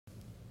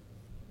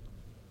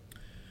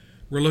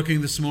We're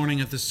looking this morning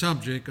at the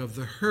subject of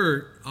the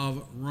hurt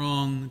of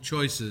wrong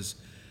choices.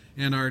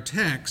 And our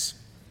text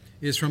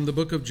is from the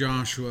book of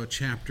Joshua,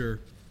 chapter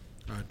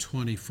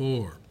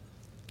 24.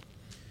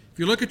 If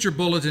you look at your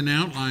bulletin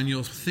outline,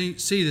 you'll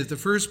see that the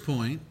first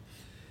point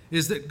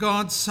is that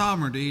God's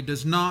sovereignty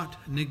does not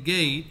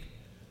negate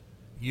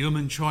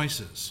human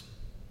choices.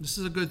 This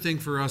is a good thing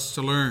for us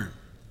to learn.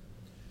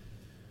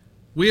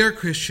 We are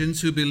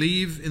Christians who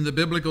believe in the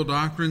biblical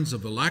doctrines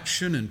of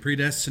election and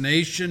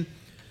predestination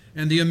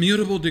and the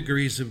immutable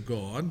degrees of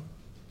God.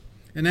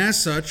 And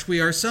as such,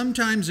 we are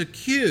sometimes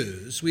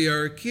accused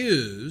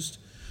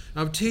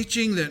of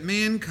teaching that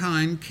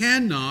mankind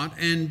cannot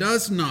and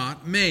does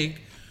not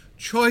make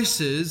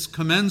choices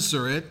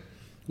commensurate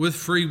with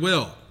free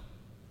will.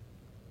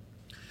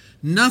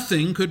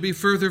 Nothing could be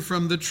further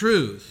from the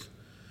truth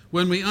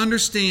when we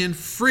understand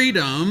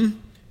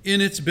freedom in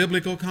its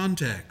biblical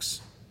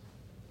context.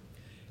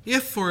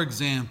 If, for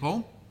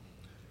example,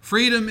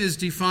 freedom is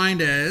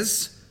defined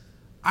as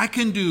I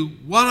can do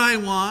what I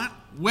want,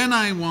 when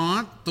I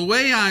want, the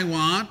way I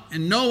want,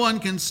 and no one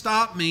can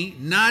stop me,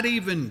 not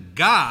even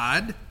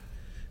God,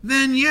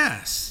 then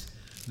yes,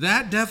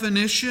 that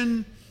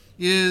definition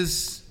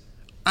is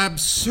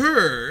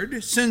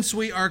absurd, since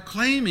we are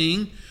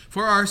claiming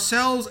for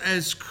ourselves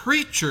as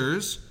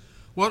creatures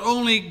what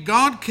only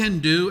God can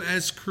do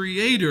as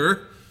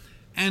Creator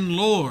and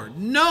Lord.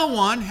 No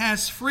one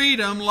has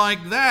freedom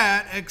like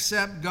that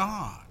except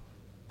God.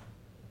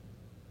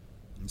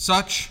 And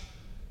such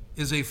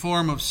is a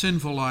form of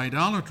sinful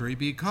idolatry,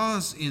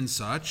 because in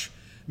such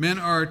men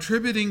are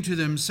attributing to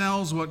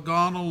themselves what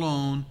God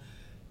alone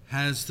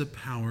has the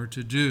power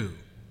to do.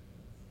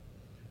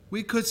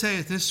 We could say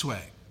it this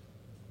way: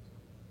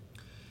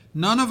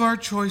 none of our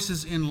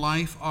choices in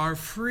life are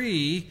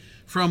free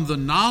from the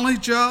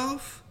knowledge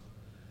of,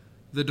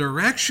 the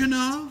direction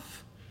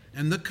of,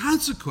 and the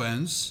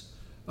consequence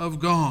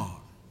of God.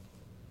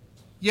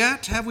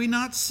 Yet have we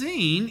not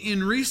seen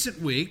in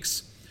recent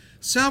weeks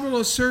several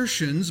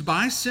assertions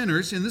by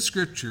sinners in the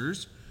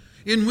Scriptures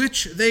in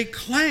which they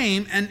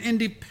claim an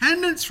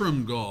independence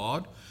from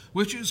God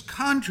which is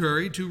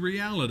contrary to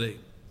reality?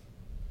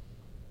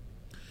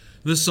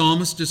 The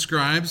psalmist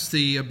describes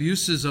the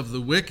abuses of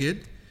the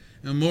wicked,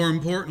 and more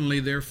importantly,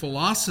 their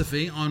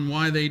philosophy on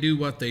why they do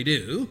what they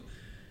do.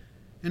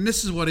 And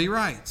this is what he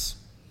writes: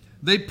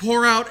 they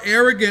pour out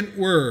arrogant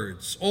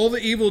words. All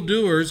the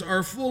evildoers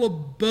are full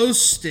of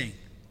boasting.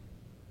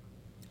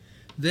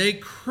 They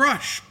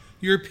crush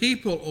your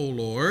people, O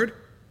Lord.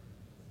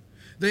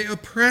 They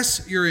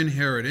oppress your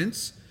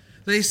inheritance.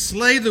 They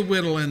slay the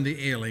widow and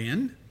the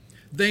alien.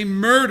 They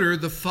murder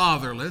the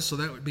fatherless, so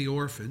that would be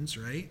orphans,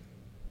 right?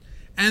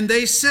 And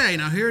they say,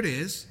 now here it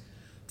is,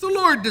 the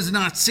Lord does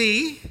not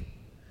see.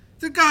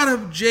 The God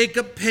of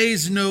Jacob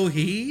pays no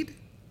heed.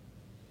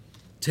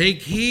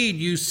 Take heed,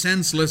 you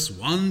senseless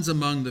ones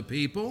among the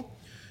people.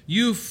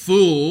 You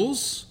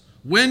fools,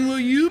 when will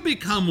you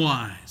become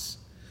wise?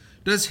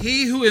 Does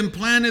he who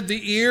implanted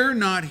the ear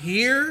not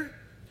hear?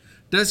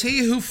 Does he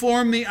who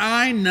formed the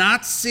eye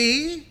not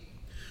see?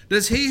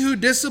 Does he who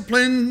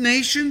disciplines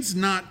nations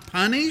not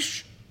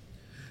punish?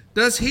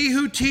 Does he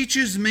who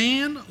teaches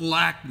man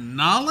lack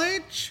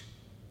knowledge?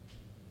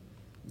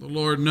 The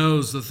Lord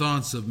knows the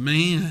thoughts of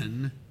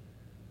man.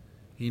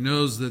 He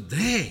knows that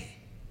they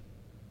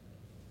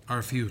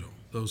are futile,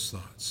 those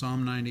thoughts.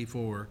 Psalm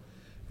 94,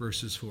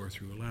 verses 4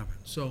 through 11.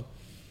 So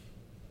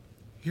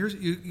here's,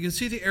 you can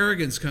see the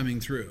arrogance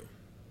coming through.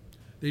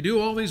 They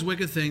do all these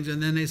wicked things,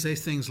 and then they say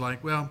things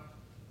like, well,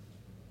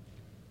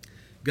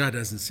 God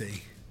doesn't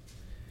see.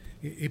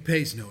 He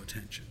pays no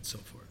attention, so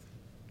forth.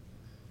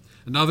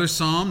 Another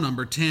psalm,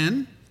 number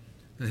 10,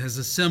 that has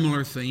a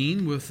similar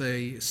theme with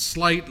a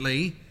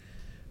slightly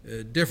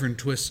different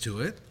twist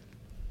to it.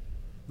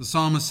 The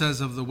psalmist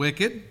says of the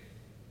wicked,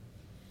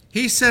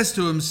 he says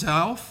to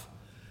himself,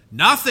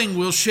 nothing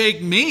will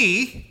shake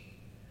me.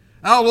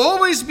 I'll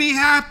always be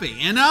happy,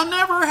 and I'll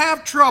never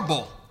have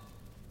trouble.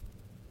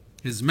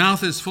 His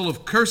mouth is full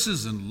of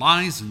curses and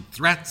lies and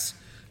threats.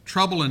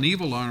 Trouble and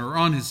evil are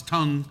on his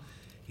tongue.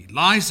 He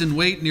lies in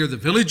wait near the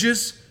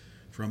villages.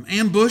 From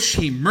ambush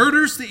he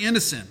murders the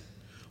innocent,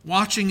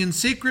 watching in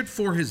secret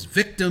for his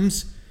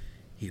victims.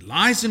 He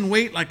lies in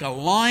wait like a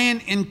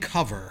lion in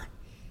cover.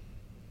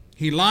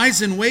 He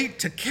lies in wait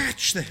to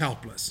catch the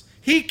helpless.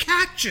 He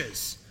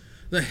catches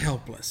the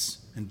helpless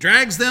and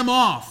drags them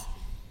off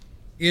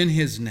in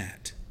his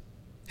net.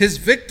 His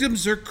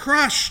victims are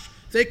crushed.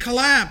 They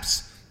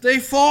collapse. They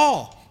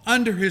fall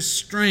under his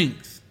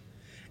strength.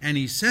 And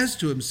he says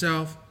to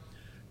himself,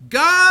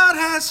 God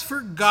has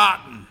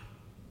forgotten.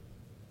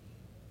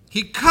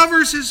 He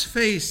covers his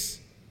face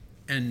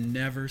and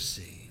never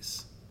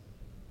sees.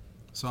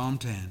 Psalm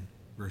 10,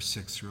 verse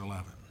 6 through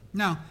 11.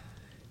 Now,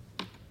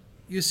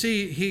 you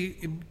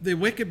see, the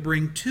wicked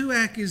bring two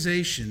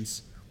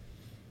accusations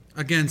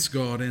against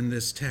God in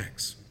this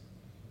text.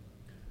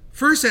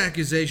 First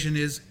accusation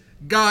is,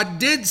 God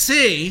did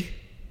see,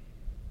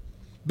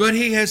 but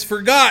he has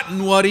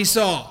forgotten what he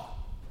saw.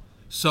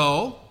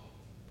 So,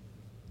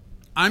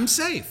 I'm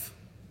safe.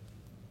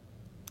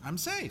 I'm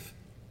safe.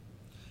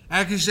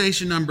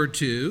 Accusation number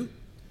 2,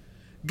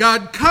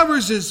 God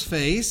covers his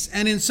face,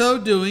 and in so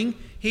doing,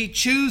 he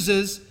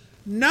chooses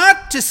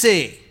not to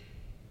see.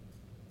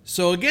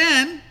 So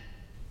again,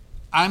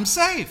 I'm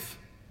safe.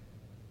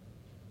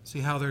 See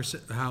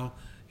how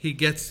he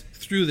gets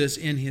through this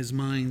in his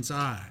mind's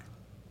eye.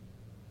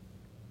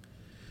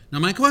 Now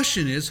my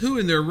question is, who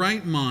in their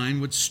right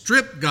mind would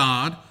strip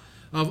God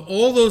of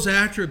all those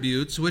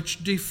attributes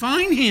which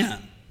define him?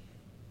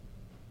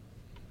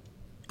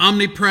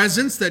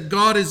 Omnipresence, that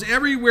God is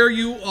everywhere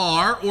you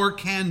are or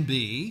can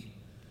be.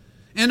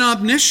 And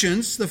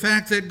omniscience, the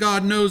fact that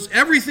God knows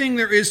everything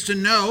there is to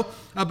know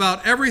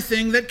about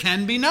everything that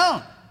can be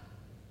known.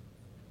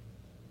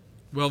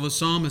 Well, the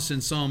psalmist in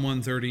Psalm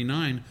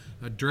 139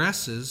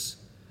 addresses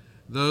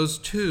those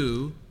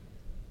two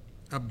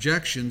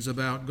objections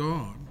about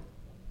God,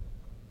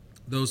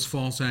 those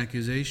false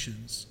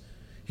accusations.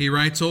 He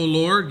writes, O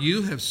Lord,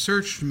 you have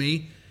searched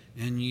me,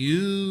 and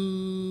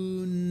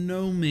you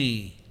know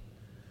me.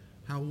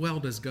 How well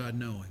does God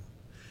know him?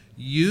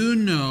 You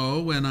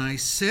know when I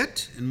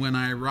sit and when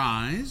I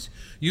rise.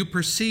 You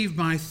perceive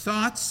my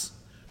thoughts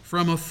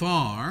from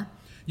afar.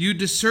 You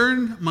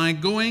discern my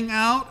going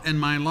out and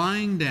my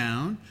lying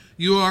down.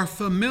 You are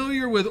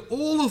familiar with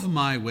all of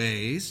my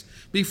ways.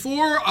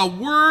 Before a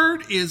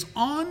word is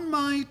on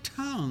my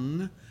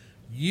tongue,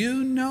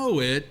 you know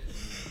it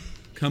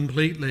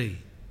completely.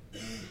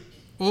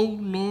 O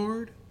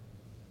Lord,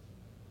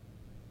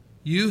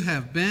 you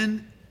have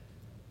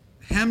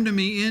hemmed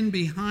me in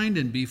behind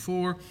and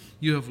before.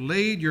 You have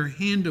laid your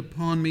hand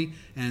upon me,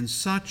 and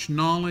such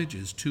knowledge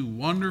is too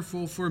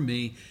wonderful for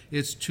me.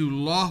 It's too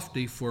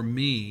lofty for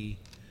me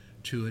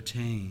to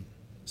attain.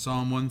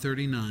 Psalm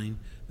 139,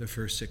 the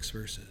first 6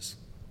 verses.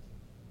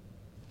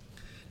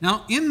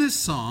 Now, in this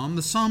psalm,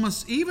 the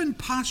psalmist even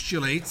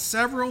postulates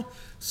several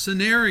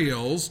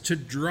scenarios to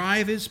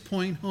drive his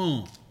point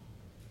home.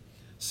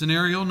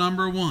 Scenario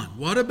number 1,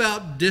 what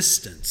about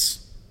distance?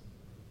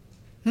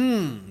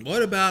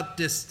 What about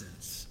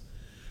distance?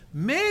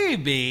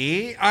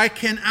 Maybe I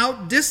can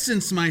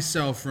outdistance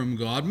myself from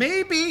God.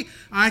 Maybe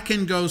I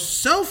can go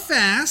so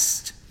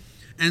fast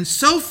and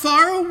so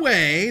far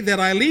away that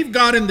I leave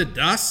God in the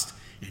dust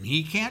and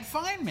he can't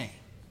find me.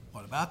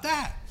 What about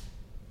that?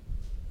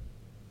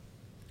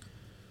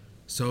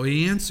 So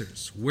he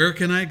answers, where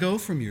can I go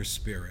from your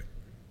spirit?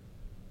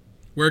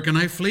 Where can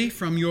I flee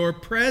from your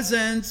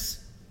presence?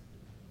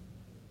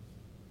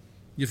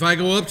 If I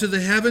go up to the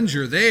heavens,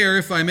 you're there.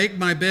 If I make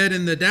my bed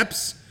in the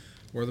depths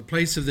or the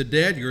place of the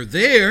dead, you're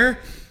there.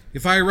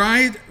 If I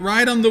ride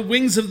on the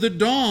wings of the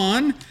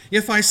dawn,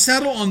 if I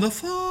settle on the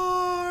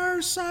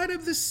far side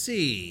of the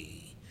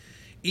sea,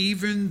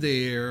 even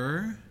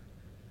there,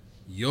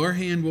 your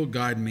hand will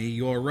guide me,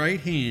 your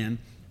right hand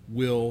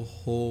will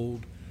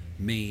hold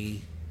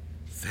me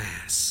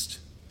fast.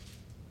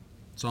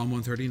 Psalm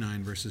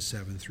 139, verses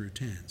 7 through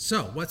 10.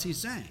 So, what's he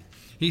saying?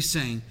 He's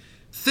saying,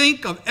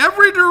 think of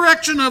every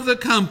direction of the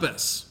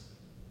compass.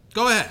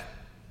 Go ahead.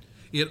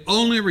 It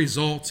only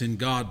results in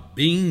God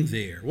being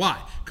there.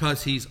 Why?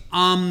 Because he's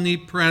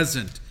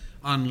omnipresent.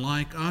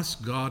 Unlike us,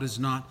 God is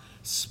not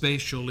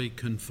spatially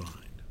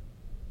confined.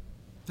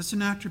 That's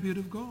an attribute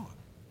of God.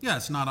 Yeah,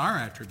 it's not our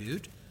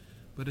attribute,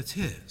 but it's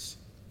his.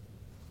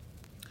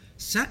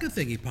 Second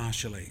thing he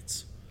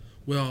postulates,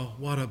 well,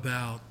 what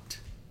about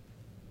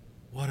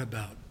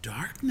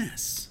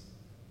darkness?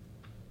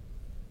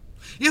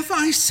 If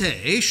I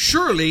say,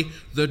 surely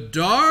the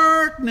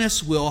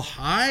darkness will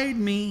hide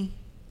me,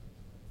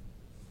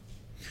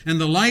 and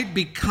the light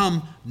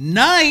become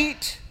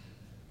night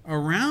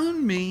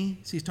around me.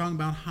 See, he's talking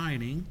about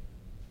hiding.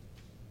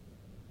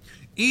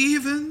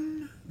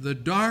 Even the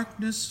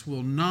darkness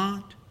will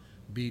not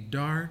be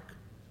dark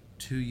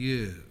to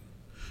you.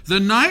 The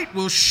night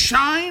will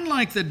shine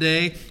like the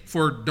day,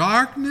 for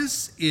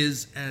darkness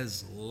is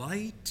as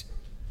light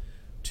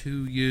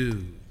to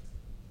you.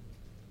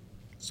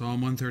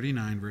 Psalm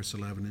 139, verse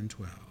 11 and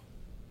 12.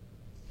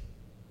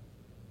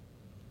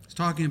 He's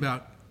talking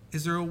about,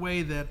 is there a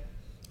way that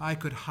I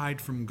could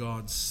hide from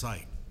God's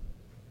sight?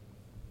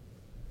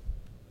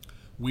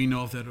 We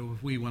know that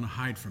if we want to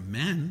hide from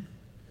men,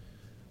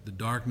 the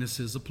darkness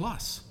is a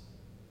plus.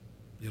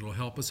 It'll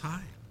help us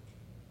hide.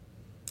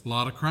 A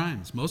lot of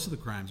crimes, most of the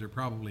crimes are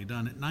probably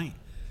done at night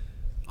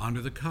under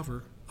the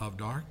cover of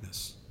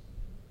darkness.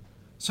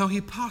 So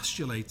he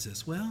postulates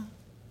this. Well,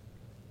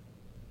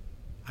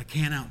 I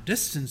can't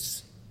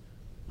outdistance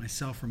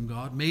myself from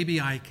God.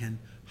 Maybe I can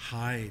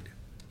hide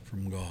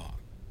from God.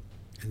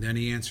 And then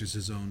he answers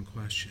his own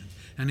question.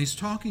 And he's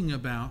talking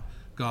about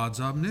God's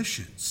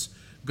omniscience.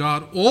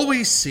 God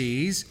always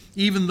sees.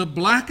 Even the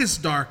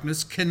blackest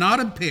darkness cannot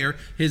impair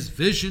his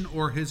vision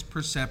or his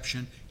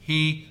perception.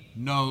 He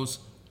knows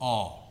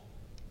all.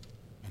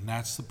 And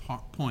that's the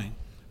point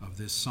of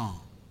this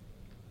psalm.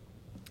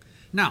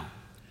 Now,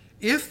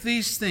 if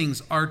these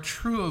things are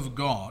true of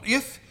God,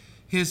 if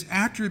his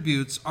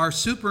attributes are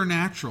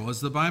supernatural,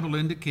 as the Bible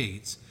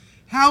indicates,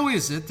 how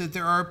is it that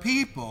there are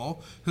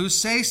people who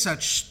say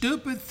such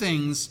stupid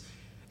things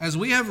as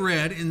we have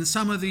read in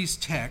some of these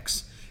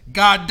texts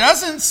God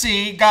doesn't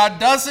see, God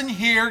doesn't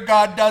hear,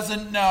 God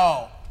doesn't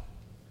know.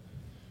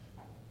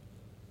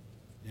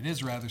 It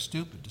is rather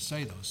stupid to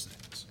say those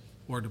things,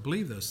 or to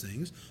believe those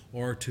things,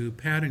 or to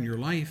pattern your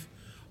life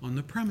on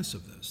the premise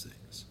of those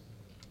things.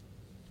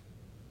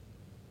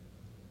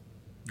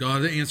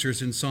 God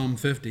answers in Psalm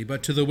 50,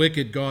 but to the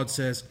wicked God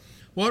says,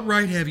 what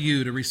right have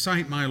you to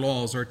recite my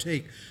laws or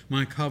take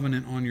my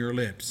covenant on your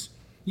lips?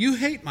 You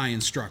hate my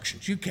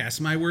instructions. You cast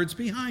my words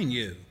behind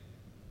you.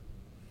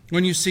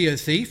 When you see a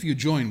thief, you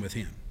join with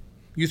him.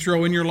 You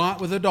throw in your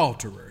lot with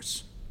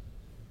adulterers.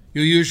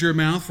 You use your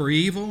mouth for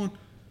evil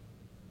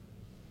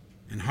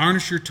and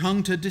harness your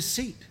tongue to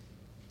deceit.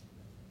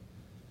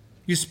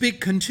 You speak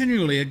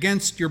continually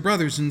against your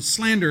brothers and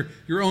slander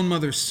your own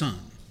mother's son.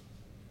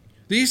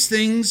 These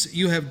things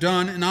you have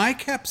done, and I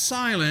kept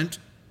silent.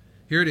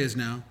 Here it is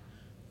now.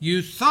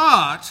 You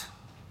thought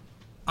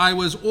I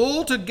was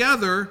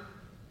altogether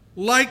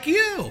like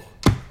you.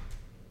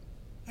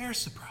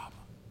 There's the problem.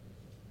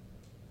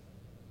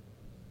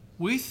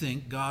 We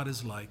think God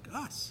is like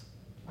us,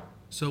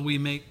 so we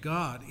make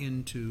God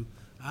into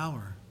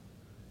our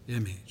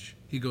image.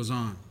 He goes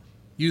on.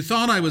 You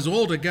thought I was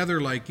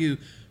altogether like you,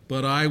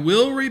 but I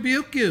will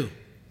rebuke you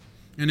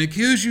and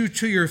accuse you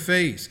to your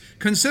face.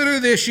 Consider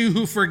this, you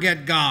who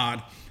forget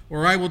God,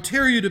 or I will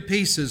tear you to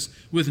pieces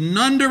with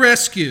none to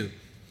rescue.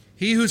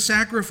 He who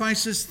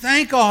sacrifices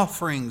thank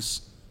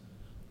offerings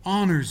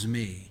honors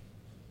me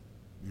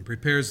and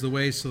prepares the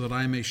way so that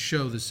I may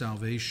show the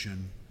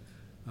salvation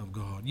of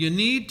God. You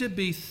need to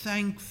be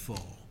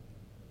thankful,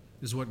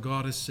 is what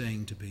God is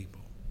saying to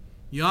people.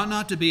 You ought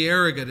not to be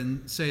arrogant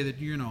and say that,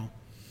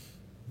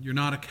 you're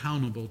not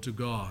accountable to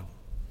God,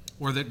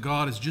 or that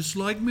God is just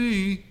like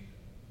me.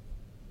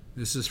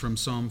 This is from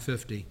Psalm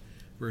 50,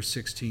 verse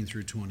 16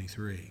 through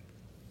 23.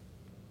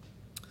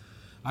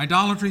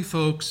 Idolatry,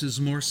 folks, is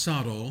more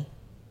subtle.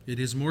 It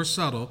is more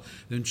subtle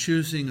than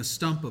choosing a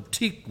stump of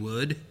teak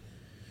wood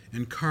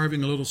and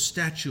carving a little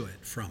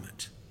statuette from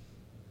it.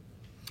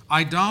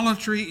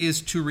 Idolatry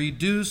is to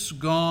reduce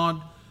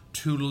God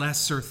to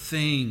lesser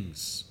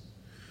things,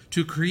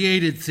 to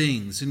created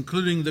things,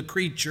 including the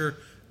creature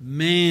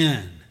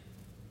man.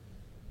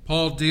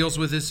 Paul deals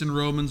with this in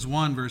Romans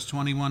 1, verse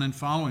 21 and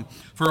following.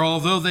 For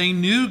although they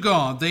knew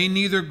God, they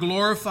neither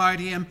glorified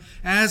him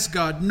as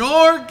God,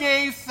 nor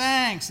gave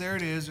thanks. There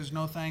it is. There's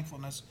no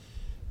thankfulness.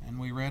 And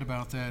we read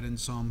about that in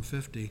Psalm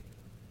 50.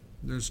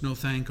 There's no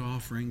thank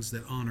offerings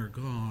that honor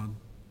God.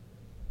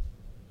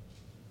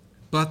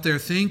 But their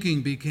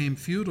thinking became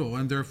futile,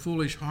 and their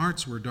foolish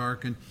hearts were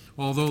darkened.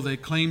 Although they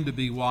claimed to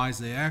be wise,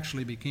 they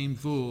actually became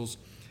fools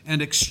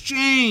and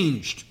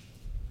exchanged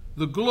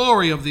the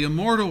glory of the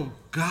immortal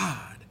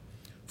God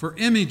for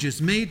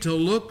images made to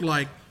look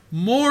like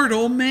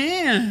mortal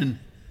man,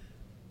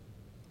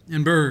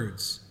 and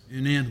birds,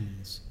 and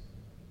animals,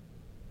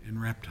 and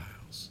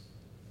reptiles.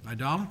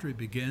 Idolatry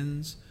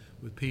begins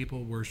with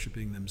people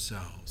worshiping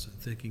themselves and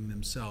thinking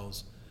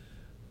themselves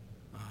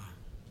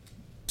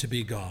to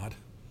be God,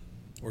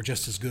 or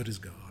just as good as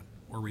God,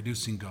 or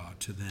reducing God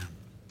to them.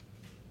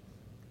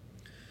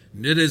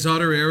 And it is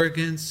utter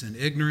arrogance and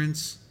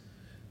ignorance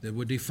that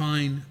would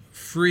define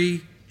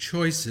free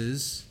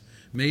choices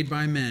made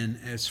by men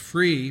as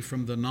free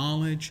from the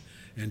knowledge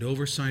and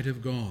oversight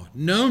of God.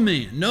 No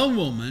man, no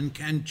woman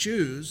can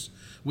choose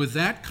with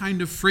that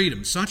kind of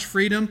freedom. Such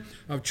freedom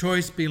of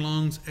choice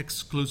belongs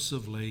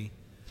exclusively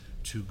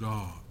to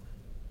God.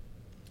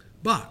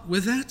 But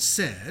with that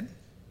said,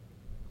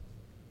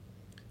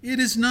 it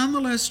is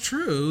nonetheless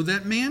true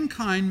that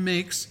mankind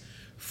makes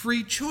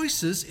free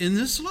choices in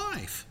this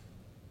life.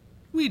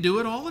 We do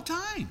it all the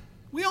time.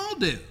 We all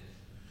do.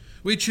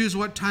 We choose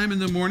what time in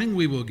the morning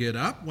we will get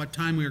up, what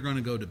time we are going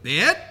to go to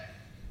bed.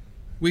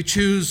 We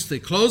choose the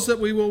clothes that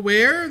we will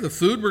wear, the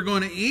food we're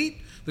going to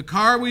eat, the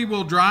car we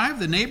will drive,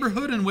 the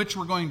neighborhood in which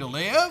we're going to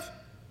live.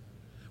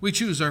 We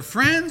choose our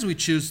friends. We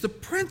choose the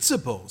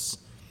principles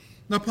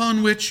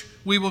upon which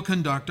we will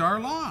conduct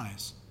our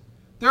lives.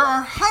 There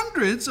are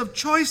hundreds of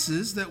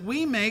choices that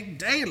we make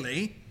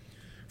daily,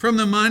 from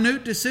the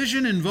minute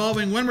decision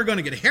involving when we're going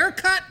to get a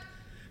haircut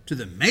to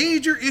the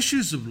major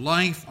issues of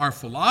life, our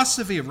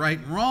philosophy of right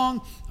and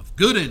wrong, of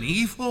good and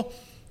evil,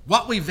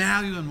 what we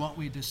value and what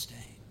we disdain.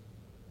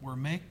 We're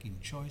making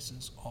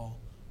choices all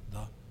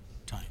the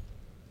time.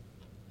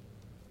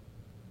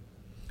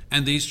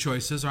 And these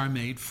choices are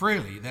made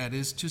freely. That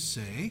is to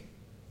say,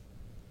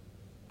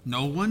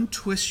 no one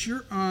twists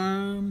your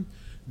arm.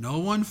 No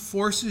one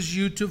forces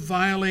you to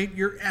violate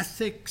your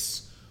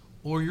ethics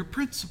or your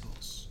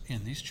principles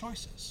in these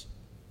choices.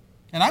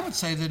 And I would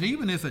say that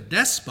even if a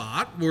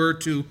despot were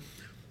to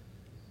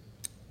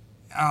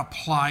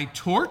apply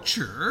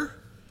torture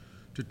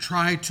to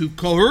try to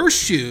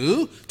coerce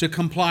you to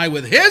comply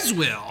with his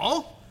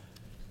will,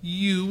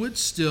 you would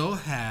still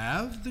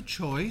have the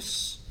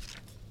choice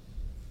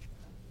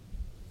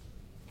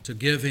to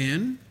give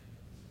in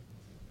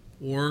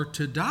or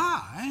to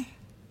die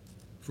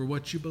for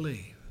what you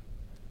believe.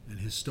 And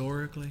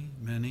historically,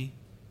 many,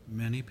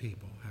 many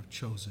people have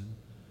chosen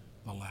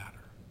the latter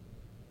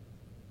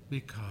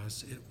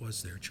because it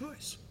was their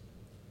choice.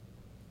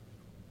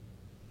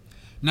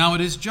 Now,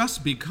 it is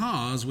just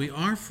because we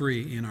are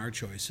free in our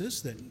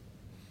choices that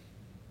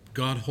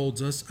God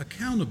holds us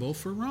accountable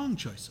for wrong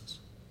choices,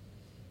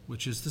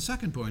 which is the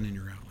second point in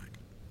your outline.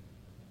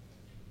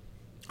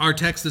 Our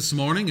text this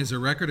morning is a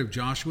record of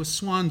Joshua's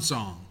swan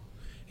song.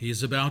 He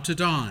is about to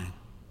die.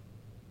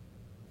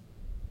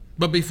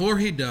 But before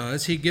he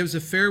does, he gives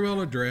a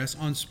farewell address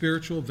on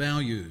spiritual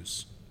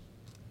values.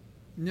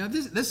 Now,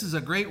 this is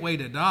a great way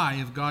to die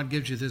if God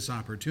gives you this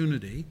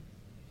opportunity.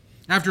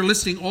 After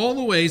listing all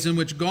the ways in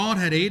which God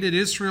had aided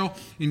Israel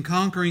in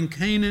conquering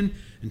Canaan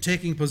and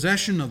taking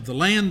possession of the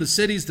land, the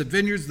cities, the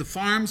vineyards, the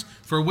farms,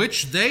 for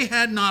which they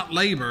had not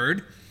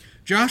labored,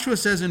 Joshua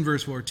says in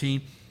verse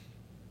 14,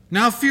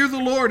 "Now fear the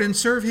Lord and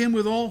serve him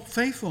with all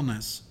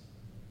faithfulness.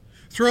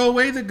 Throw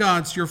away the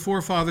gods your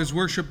forefathers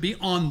worshiped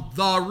beyond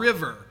the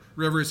river."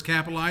 River is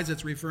capitalized,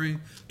 it's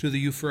referring to the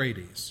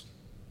Euphrates.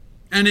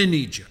 "And in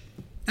Egypt,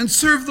 and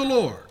serve the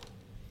Lord."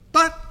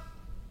 But,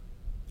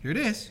 here it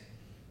is,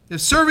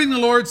 if serving the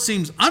Lord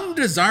seems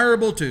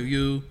undesirable to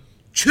you,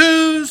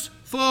 choose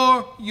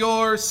for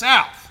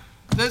yourself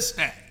this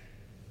day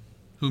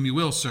whom you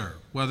will serve,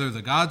 whether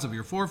the gods of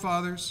your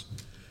forefathers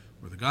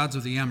or the gods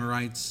of the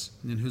Amorites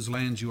in whose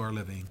lands you are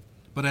living.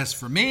 But as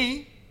for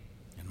me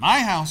and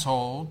my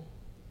household,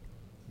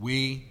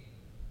 we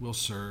will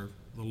serve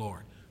the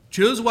Lord.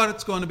 Choose what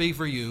it's going to be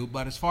for you,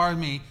 but as far as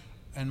me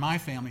and my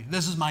family,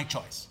 this is my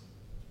choice.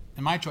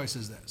 And my choice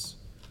is this: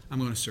 I'm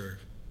going to serve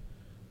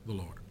the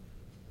Lord.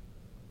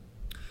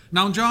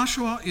 Now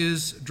Joshua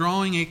is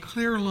drawing a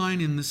clear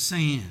line in the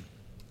sand.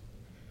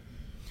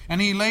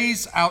 And he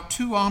lays out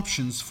two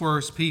options for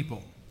his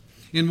people.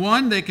 In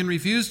one, they can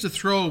refuse to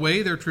throw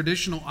away their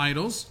traditional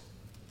idols.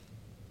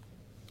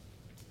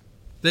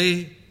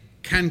 They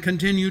can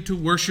continue to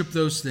worship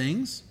those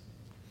things,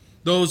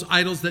 those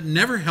idols that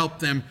never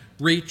helped them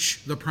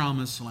reach the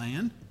promised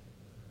land,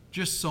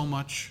 just so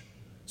much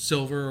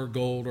silver or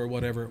gold or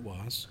whatever it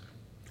was.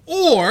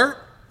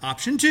 Or,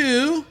 option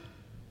two,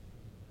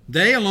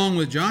 they, along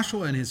with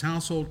Joshua and his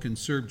household, can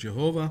serve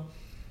Jehovah,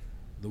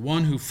 the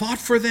one who fought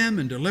for them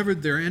and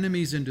delivered their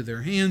enemies into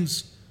their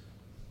hands.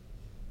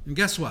 And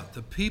guess what?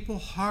 The people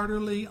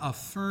heartily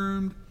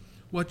affirmed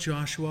what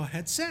Joshua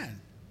had said.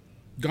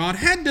 God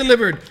had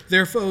delivered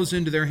their foes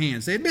into their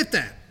hands. They admit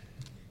that.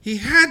 He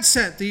had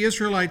set the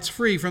Israelites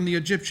free from the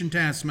Egyptian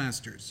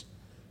taskmasters.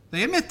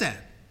 They admit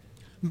that.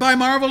 By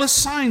marvelous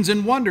signs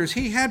and wonders,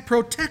 he had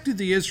protected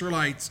the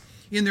Israelites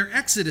in their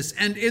exodus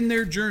and in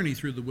their journey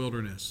through the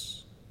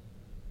wilderness.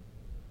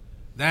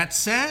 That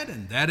said,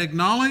 and that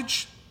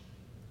acknowledged,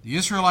 the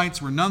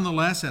Israelites were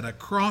nonetheless at a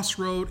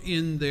crossroad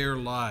in their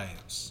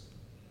lives.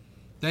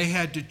 They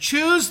had to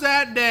choose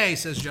that day,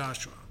 says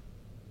Joshua,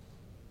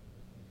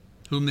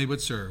 whom they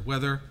would serve,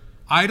 whether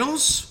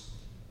idols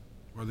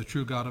or the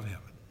true God of heaven.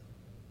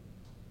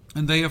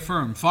 And they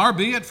affirm, "Far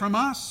be it from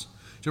us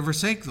to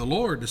forsake the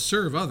Lord to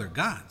serve other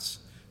gods."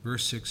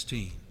 Verse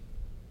 16.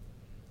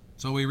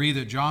 So we read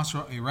that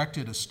Joshua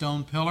erected a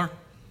stone pillar.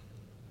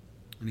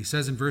 And he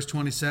says in verse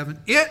 27,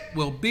 "It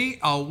will be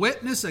a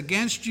witness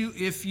against you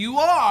if you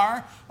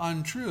are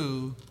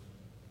untrue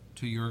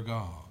to your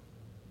God."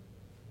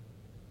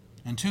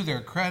 And to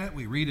their credit,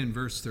 we read in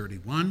verse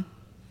 31,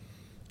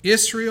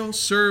 Israel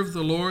served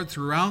the Lord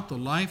throughout the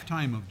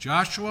lifetime of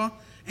Joshua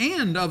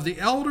and of the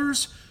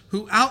elders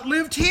who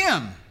outlived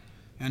him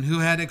and who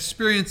had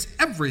experienced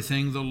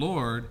everything the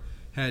Lord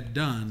had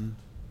done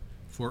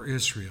for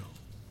Israel.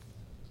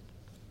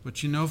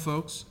 But you know,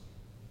 folks,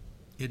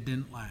 it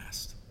didn't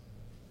last.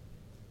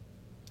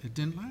 It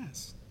didn't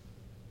last.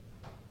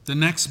 The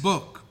next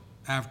book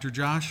after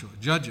Joshua,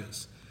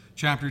 Judges,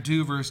 chapter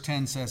 2, verse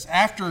 10 says,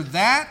 "After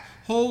that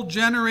whole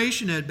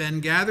generation had been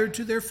gathered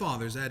to their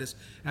fathers," that is,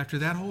 after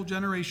that whole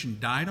generation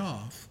died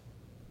off,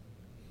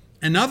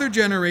 "another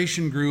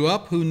generation grew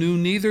up who knew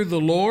neither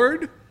the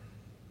Lord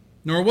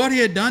nor what he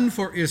had done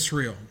for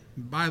Israel."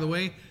 By the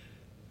way,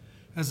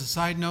 as a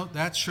side note,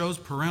 that shows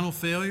parental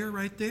failure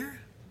right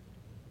there.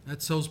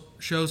 That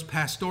shows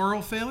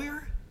pastoral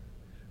failure.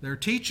 Their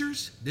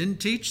teachers didn't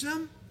teach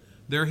them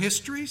their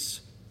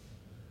histories,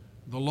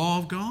 the law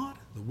of God,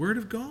 the Word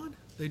of God.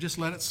 They just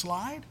let it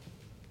slide.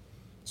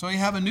 So you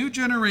have a new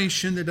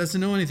generation that doesn't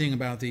know anything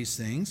about these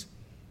things.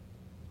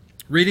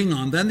 Reading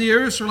on, "Then the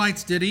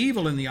Israelites did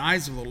evil in the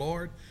eyes of the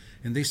Lord,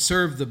 and they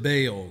served the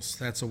Baals,"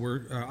 that's a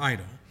word,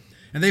 idol.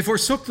 "And they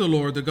forsook the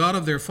Lord, the God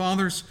of their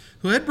fathers,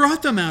 who had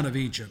brought them out of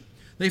Egypt.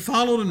 They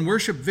followed and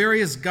worshipped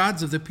various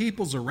gods of the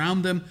peoples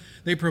around them.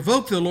 They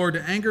provoked the Lord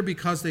to anger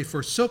because they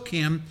forsook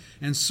him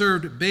and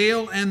served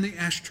Baal and the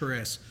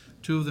Ashtoreth,"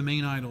 two of the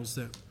main idols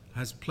that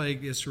has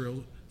plagued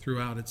Israel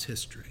throughout its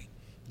history.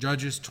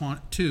 Judges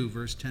 2,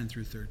 verse 10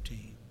 through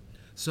 13.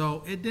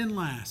 So it didn't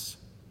last.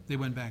 They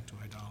went back to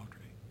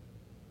idolatry.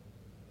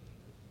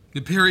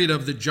 The period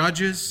of the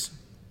Judges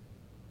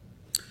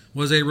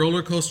was a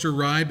roller coaster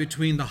ride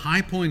between the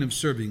high point of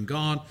serving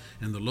God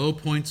and the low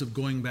points of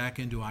going back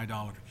into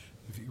idolatry.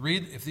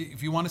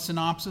 If you want a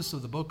synopsis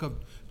of the book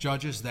of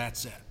Judges,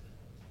 that's it.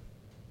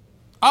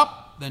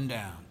 Up, then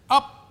down.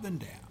 Up, then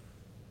down.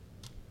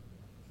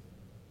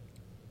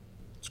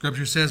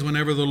 Scripture says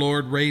whenever the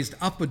Lord raised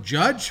up a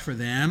judge for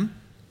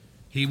them,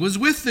 he was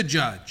with the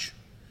judge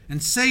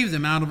and saved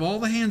them out of all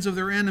the hands of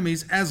their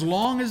enemies as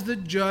long as the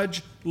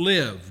judge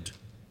lived.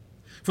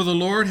 For the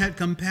Lord had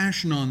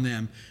compassion on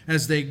them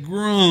as they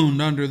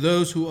groaned under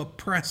those who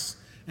oppressed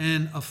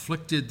and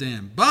afflicted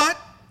them. But,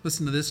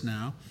 listen to this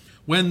now,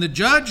 when the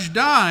judge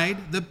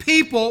died, the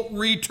people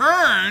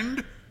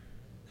returned.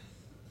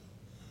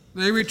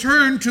 They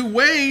returned to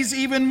ways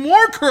even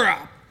more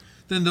corrupt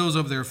than those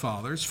of their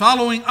fathers,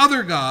 following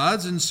other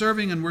gods and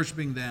serving and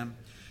worshiping them.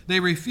 They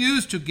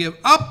refused to give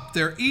up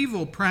their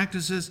evil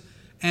practices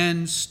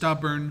and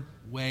stubborn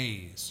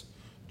ways.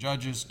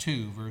 Judges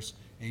 2, verse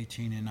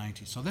 18 and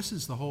 19. So this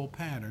is the whole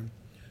pattern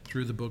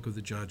through the book of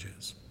the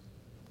Judges.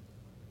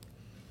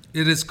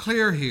 It is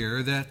clear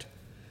here that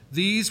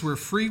these were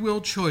free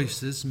will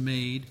choices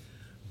made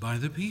by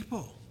the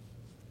people.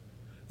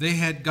 They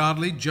had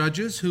godly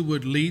judges who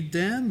would lead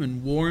them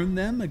and warn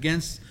them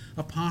against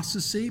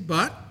apostasy,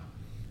 but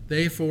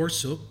they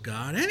forsook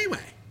God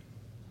anyway.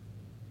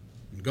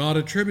 God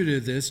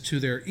attributed this to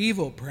their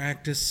evil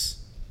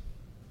practice,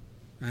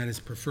 that is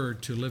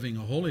preferred to living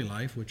a holy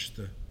life, which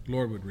the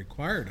Lord would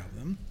require of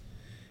them,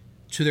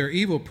 to their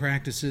evil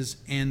practices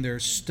and their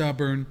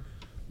stubborn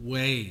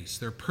ways,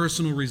 their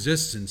personal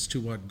resistance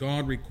to what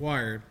God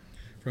required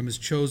from his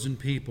chosen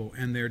people,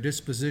 and their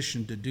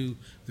disposition to do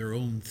their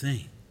own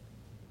thing.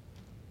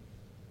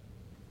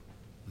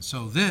 And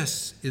so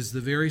this is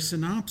the very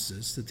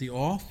synopsis that the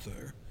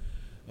author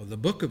of the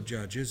book of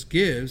Judges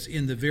gives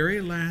in the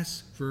very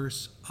last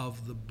verse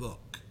of the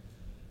book,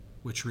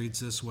 which reads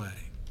this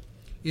way.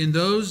 In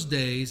those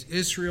days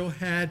Israel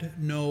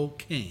had no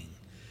king.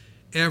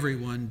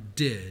 Everyone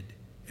did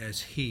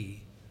as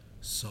he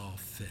saw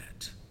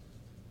fit.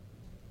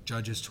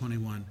 Judges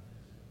 21,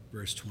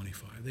 verse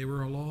 25. They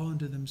were a law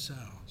unto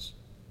themselves.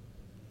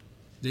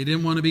 They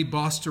didn't want to be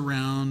bossed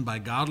around by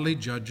godly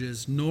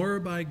judges, nor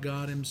by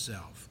God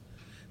himself.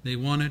 They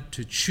wanted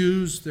to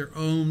choose their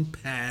own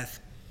path,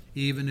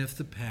 even if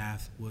the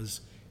path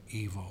was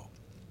evil.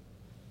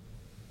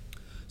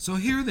 So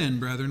here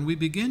then, brethren, we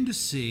begin to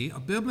see a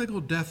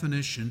biblical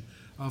definition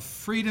of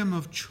freedom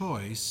of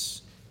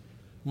choice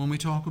when we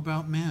talk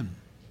about men.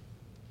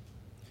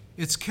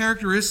 It's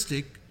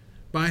characteristic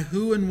by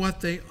who and what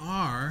they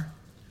are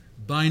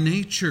by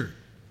nature.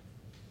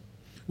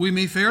 We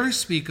may fairly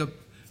speak of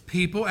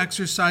people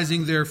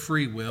exercising their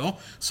free will,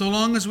 so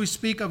long as we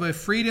speak of a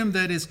freedom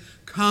that is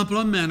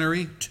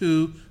complementary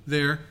to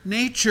their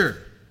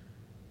nature.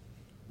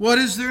 What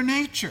is their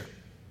nature?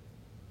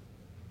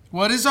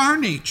 What is our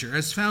nature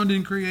as found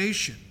in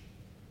creation?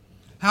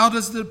 How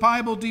does the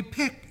Bible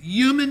depict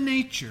human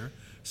nature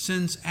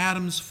since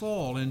Adam's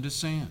fall into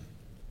sin?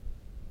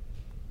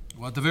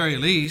 Well, at the very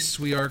least,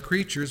 we are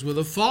creatures with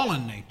a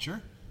fallen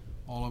nature.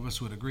 All of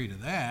us would agree to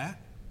that.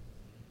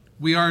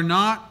 We are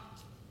not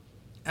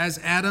as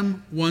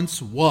Adam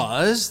once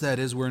was, that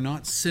is, we're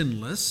not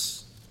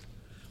sinless.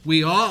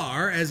 We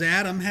are as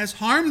Adam has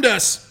harmed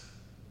us,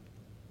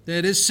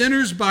 that is,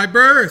 sinners by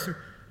birth,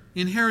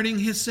 inheriting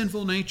his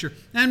sinful nature,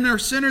 and are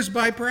sinners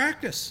by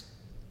practice.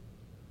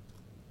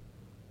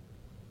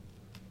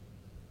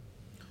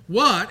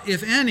 What,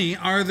 if any,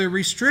 are the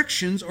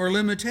restrictions or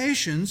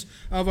limitations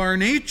of our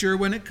nature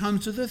when it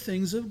comes to the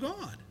things of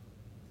God?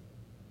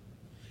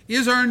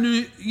 Is our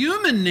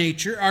human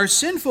nature, our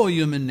sinful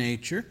human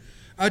nature,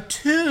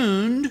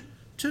 attuned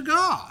to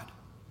God?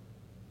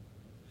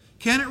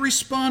 Can it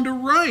respond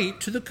aright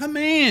to the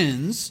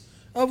commands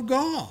of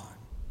God?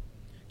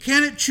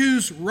 Can it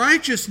choose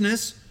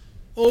righteousness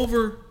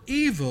over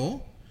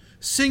evil,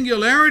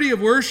 singularity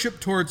of worship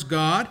towards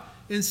God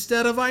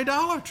instead of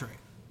idolatry?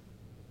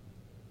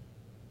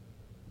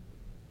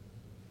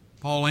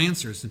 Paul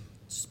answers and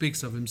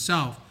speaks of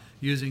himself,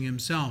 using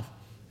himself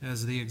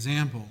as the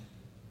example.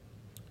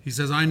 He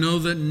says, I know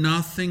that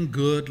nothing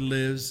good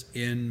lives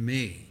in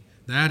me,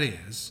 that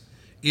is,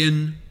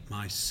 in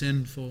my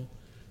sinful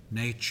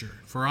nature.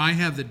 For I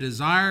have the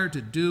desire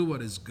to do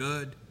what is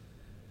good,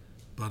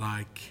 but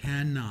I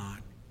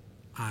cannot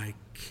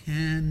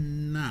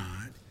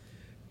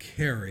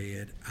carry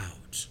it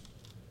out.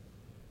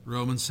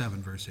 Romans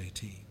 7, verse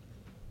 18.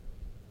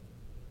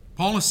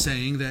 Paul is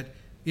saying that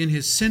in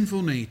his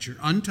sinful nature,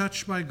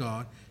 untouched by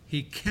God,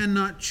 he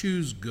cannot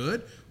choose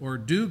good or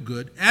do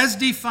good as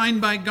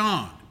defined by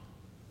God.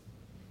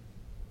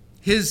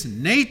 His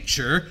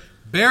nature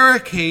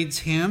barricades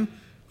him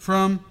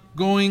from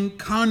going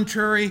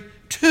contrary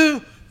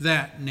to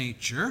that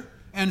nature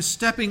and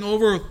stepping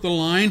over the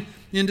line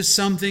into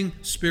something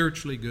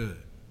spiritually good.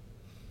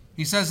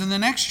 He says in the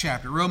next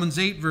chapter, Romans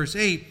 8, verse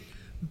 8,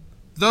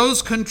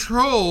 those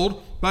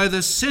controlled by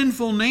the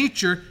sinful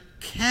nature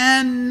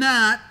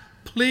cannot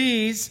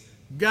please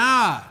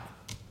God.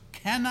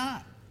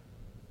 Cannot.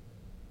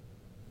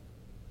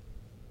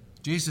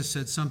 Jesus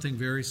said something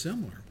very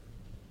similar.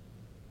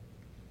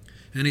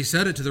 And he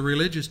said it to the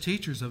religious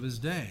teachers of his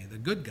day, the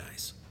good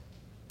guys.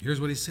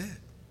 Here's what he said.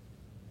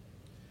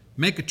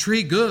 Make a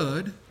tree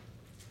good,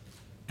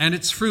 and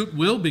its fruit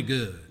will be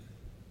good.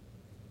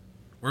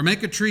 Or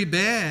make a tree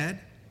bad,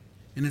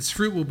 and its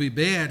fruit will be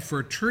bad, for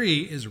a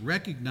tree is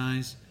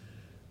recognized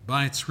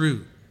by its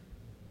fruit.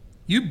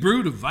 You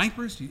brood of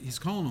vipers, he's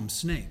calling them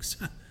snakes.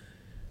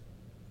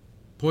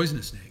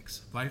 Poisonous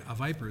snakes. A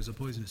viper is a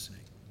poisonous snake.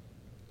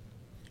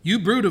 You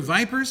brood of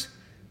vipers,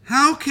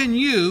 how can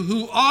you,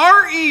 who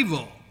are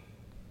evil,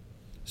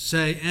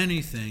 say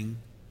anything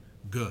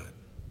good?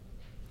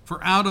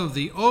 For out of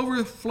the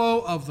overflow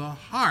of the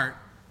heart,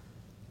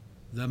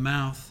 the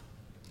mouth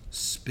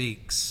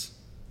speaks.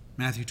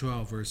 Matthew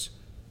 12, verse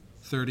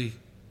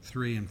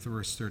 33 and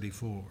verse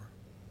 34.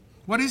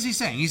 What is he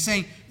saying? He's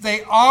saying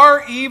they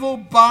are evil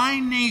by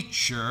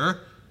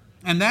nature,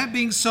 and that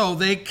being so,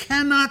 they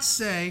cannot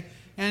say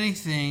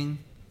anything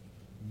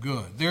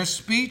good. Their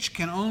speech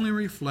can only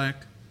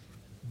reflect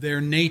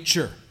their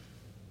nature.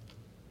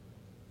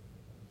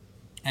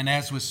 And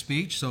as with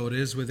speech, so it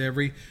is with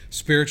every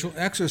spiritual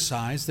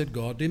exercise that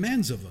God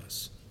demands of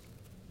us.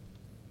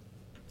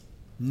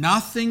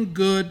 Nothing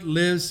good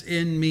lives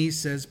in me,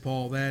 says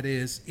Paul, that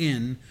is,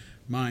 in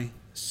my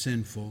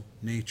sinful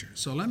nature.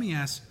 So let me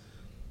ask,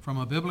 from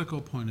a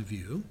biblical point of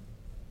view,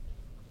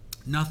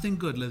 nothing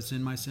good lives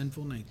in my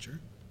sinful nature.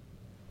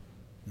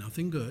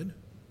 Nothing good.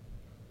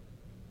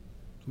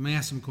 Let me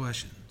ask some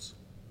questions.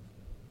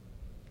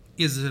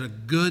 Is it a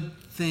good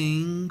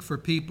thing for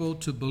people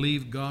to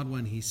believe God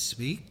when He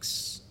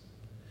speaks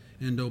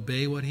and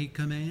obey what He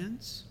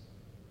commands?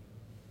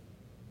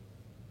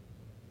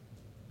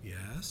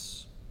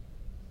 Yes.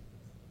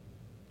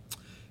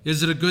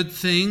 Is it a good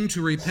thing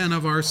to repent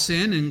of our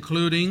sin,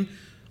 including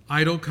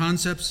idol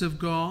concepts of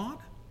God?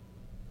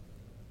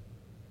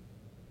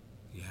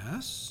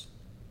 Yes.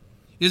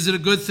 Is it a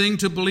good thing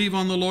to believe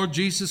on the Lord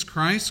Jesus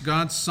Christ,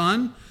 God's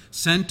Son,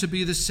 sent to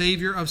be the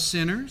Savior of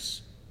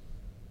sinners?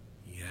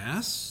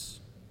 Yes.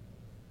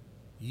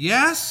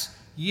 Yes,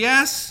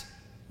 yes,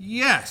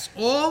 yes.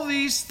 All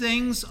these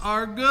things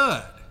are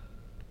good.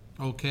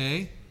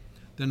 Okay,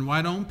 then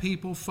why don't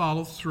people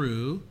follow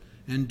through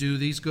and do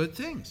these good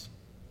things?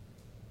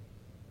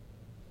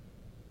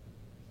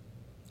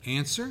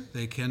 Answer,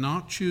 they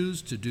cannot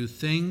choose to do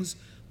things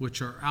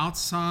which are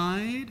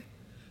outside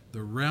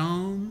the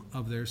realm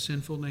of their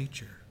sinful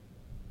nature.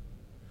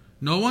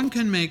 No one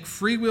can make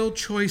free will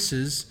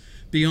choices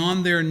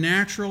beyond their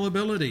natural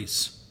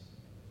abilities.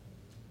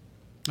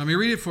 Let me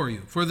read it for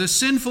you. For the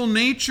sinful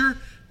nature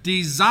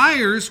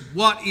desires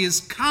what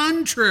is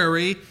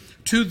contrary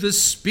to the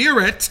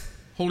Spirit,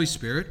 Holy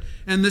Spirit,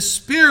 and the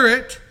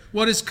Spirit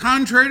what is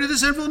contrary to the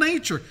sinful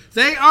nature.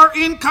 They are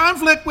in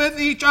conflict with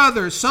each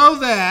other, so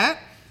that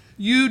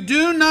you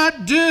do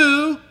not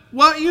do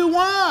what you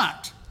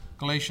want.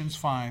 Galatians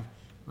 5,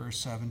 verse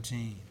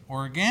 17.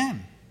 Or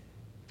again,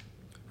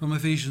 from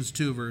Ephesians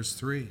 2, verse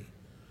 3.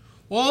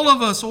 All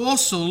of us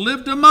also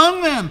lived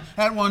among them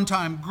at one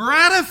time,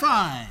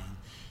 gratifying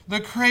the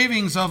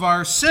cravings of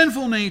our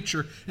sinful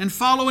nature and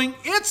following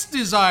its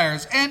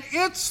desires and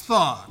its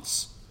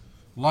thoughts.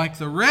 Like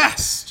the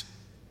rest,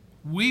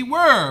 we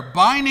were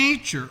by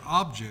nature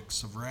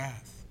objects of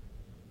wrath.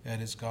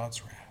 That is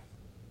God's wrath.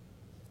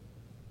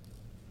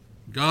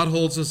 God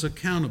holds us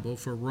accountable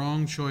for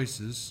wrong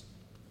choices,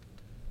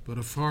 but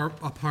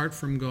apart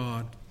from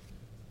God,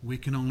 we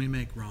can only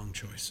make wrong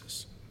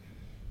choices.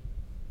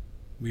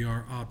 We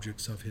are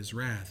objects of His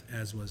wrath,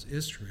 as was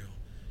Israel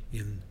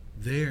in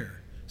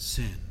their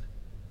sin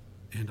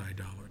and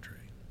idolatry.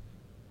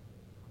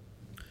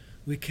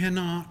 We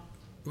cannot,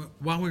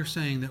 while we're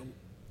saying that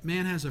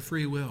man has a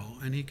free will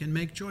and he can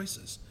make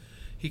choices,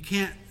 he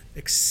can't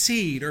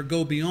exceed or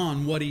go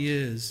beyond what he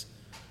is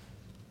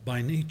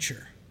by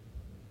nature.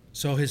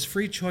 So his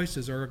free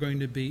choices are going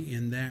to be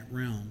in that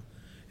realm,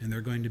 and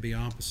they're going to be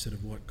opposite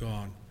of what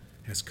God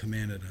has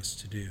commanded us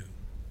to do.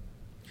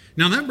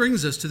 Now that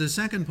brings us to the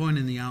second point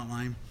in the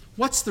outline.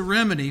 What's the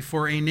remedy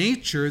for a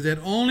nature that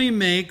only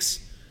makes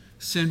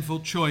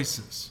sinful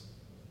choices?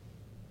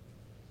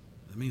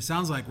 I mean, it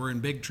sounds like we're in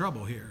big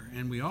trouble here,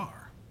 and we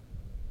are.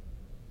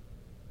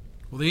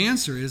 Well, the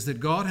answer is that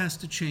God has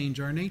to change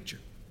our nature.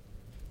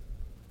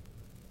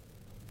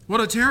 What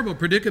a terrible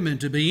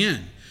predicament to be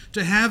in.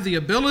 To have the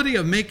ability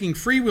of making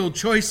free will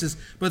choices,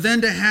 but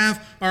then to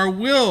have our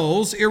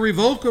wills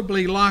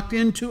irrevocably locked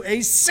into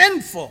a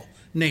sinful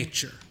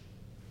nature.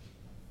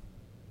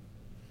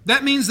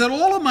 That means that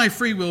all of my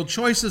free will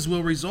choices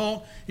will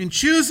result in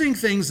choosing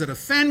things that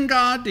offend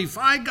God,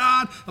 defy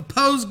God,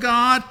 oppose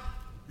God,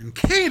 and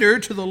cater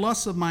to the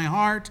lusts of my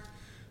heart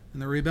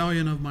and the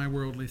rebellion of my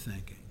worldly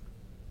thinking.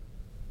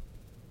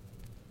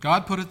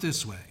 God put it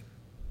this way.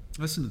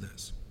 Listen to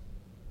this.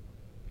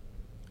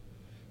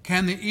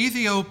 Can the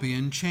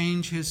Ethiopian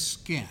change his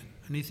skin?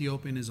 An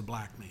Ethiopian is a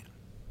black man.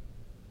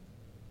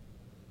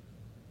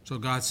 So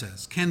God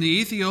says, can the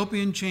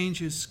Ethiopian change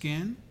his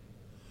skin?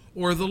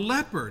 Or the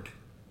leopard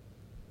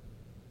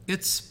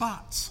its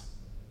spots?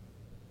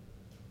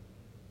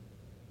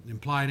 The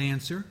implied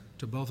answer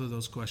to both of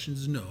those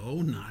questions is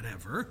no, not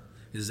ever.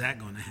 Is that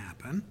going to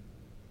happen?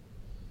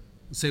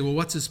 You say, well,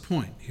 what's his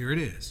point? Here it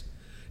is.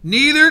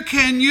 Neither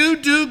can you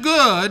do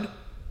good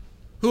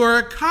who are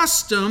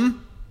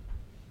accustomed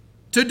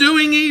to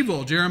doing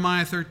evil.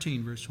 Jeremiah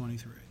 13, verse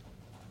 23.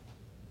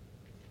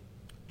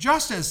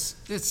 just as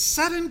it's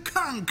set in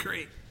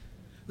concrete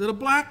that a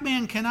black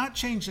man cannot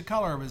change the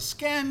color of his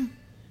skin,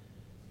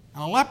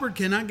 and a leopard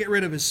cannot get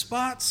rid of his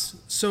spots,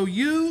 so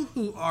you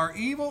who are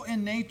evil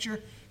in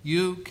nature,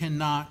 you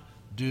cannot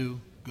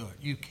do good.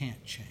 You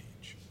can't change.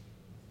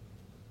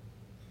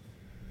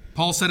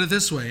 Paul said it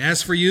this way,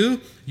 as for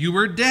you, you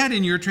were dead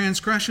in your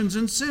transgressions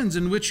and sins,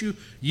 in which you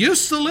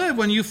used to live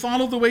when you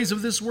followed the ways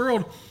of this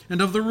world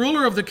and of the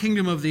ruler of the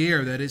kingdom of the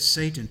air, that is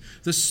Satan,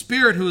 the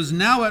spirit who is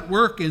now at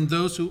work in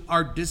those who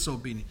are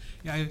disobedient.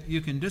 Yeah, you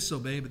can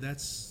disobey, but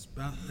that's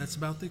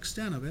about the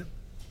extent of it.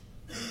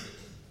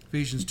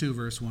 Ephesians 2,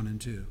 verse 1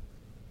 and 2.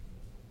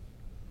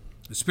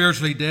 The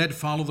spiritually dead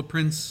follow the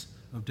prince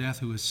of death,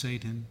 who is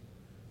Satan.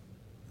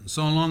 And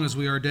so long as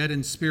we are dead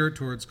in spirit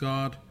towards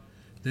God,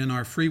 then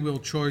our free will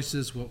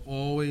choices will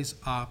always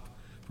opt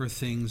for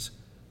things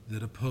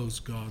that oppose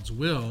God's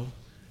will,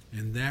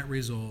 and that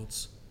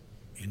results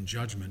in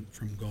judgment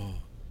from God.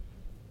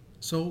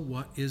 So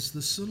what is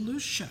the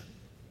solution?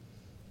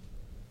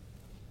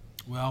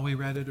 Well, we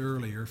read it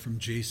earlier from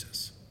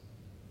Jesus.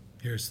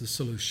 Here's the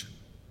solution.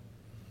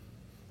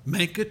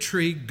 Make a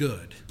tree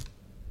good,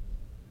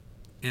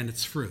 and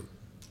its fruit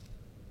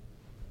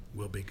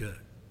will be good.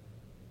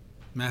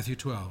 Matthew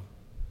 12,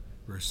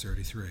 verse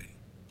 33.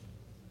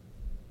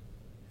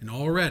 And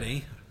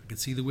already, I can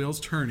see the wheels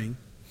turning,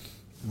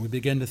 and we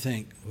begin to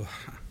think, well,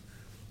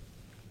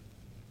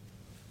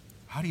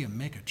 how do you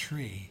make a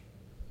tree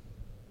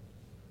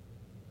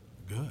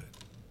good?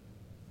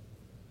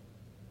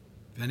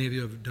 If any of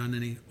you have done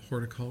any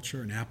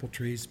horticulture and apple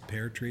trees,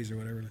 pear trees, or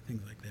whatever,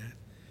 things like that,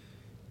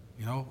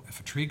 you know,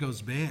 if a tree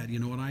goes bad, you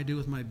know what I do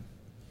with my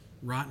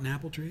rotten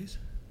apple trees?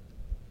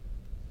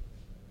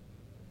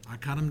 I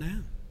cut them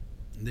down,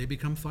 and they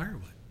become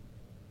firewood.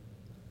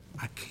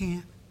 I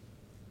can't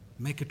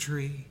make a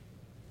tree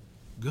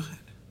good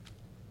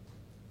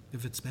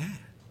if it's bad.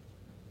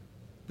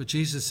 But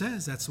Jesus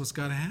says that's what's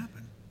got to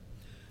happen.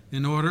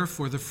 In order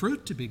for the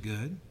fruit to be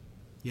good,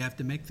 you have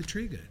to make the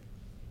tree good.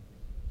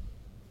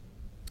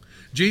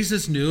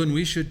 Jesus knew, and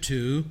we should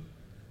too,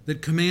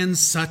 that commands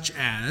such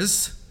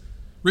as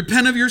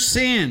repent of your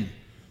sin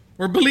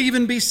or believe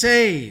and be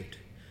saved,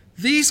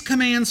 these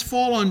commands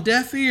fall on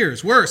deaf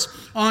ears, worse,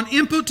 on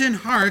impotent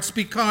hearts,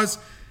 because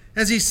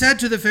as he said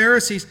to the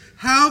Pharisees,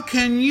 how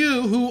can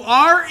you who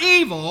are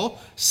evil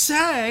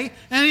say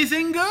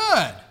anything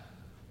good?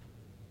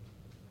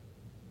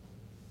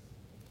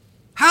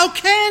 How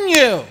can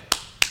you?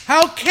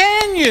 How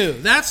can you?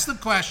 That's the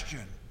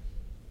question.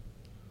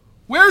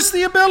 Where's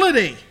the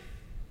ability?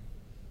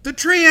 The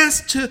tree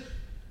has to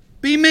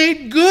be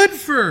made good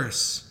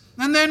first,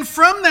 and then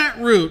from that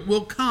root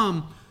will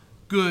come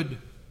good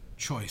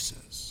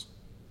choices.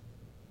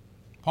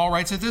 Paul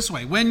writes it this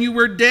way, when you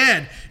were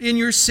dead in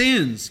your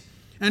sins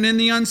and in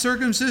the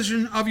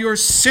uncircumcision of your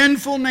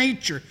sinful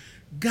nature,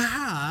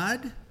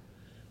 God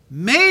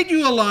made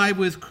you alive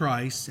with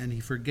Christ, and he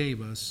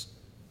forgave us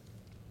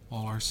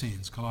all our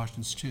sins.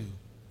 Colossians 2,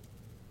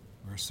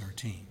 verse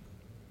 13.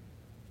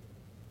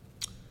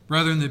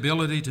 Brethren, the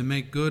ability to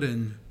make good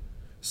and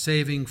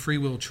saving free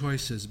will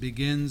choices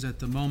begins at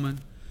the moment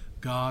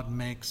God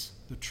makes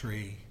the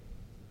tree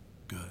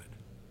good.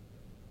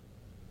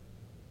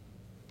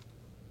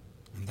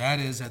 And that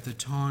is at the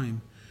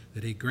time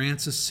that he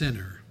grants a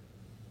sinner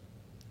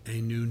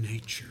a new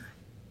nature.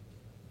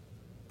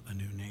 A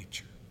new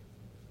nature.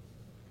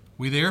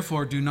 We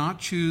therefore do not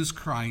choose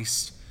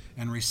Christ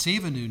and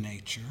receive a new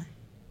nature.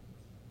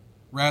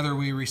 Rather,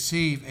 we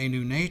receive a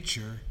new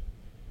nature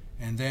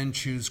and then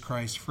choose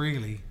Christ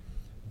freely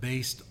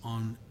based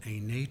on a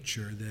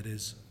nature that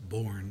is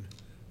born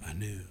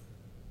anew.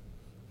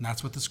 And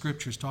that's what the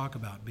scriptures talk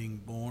about, being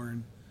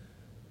born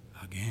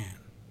again.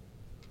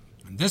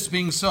 And this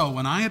being so,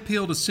 when I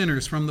appeal to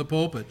sinners from the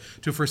pulpit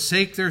to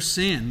forsake their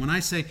sin, when I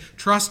say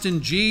trust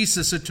in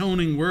Jesus'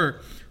 atoning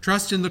work,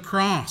 trust in the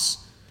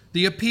cross,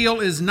 the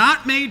appeal is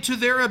not made to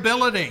their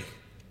ability,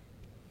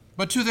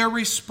 but to their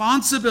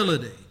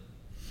responsibility.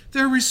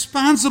 They're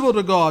responsible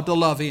to God to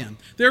love him.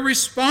 They're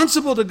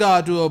responsible to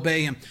God to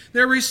obey him.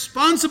 They're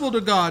responsible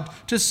to God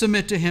to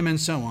submit to him,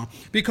 and so on.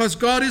 Because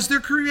God is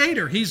their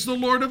creator. He's the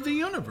Lord of the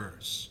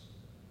universe.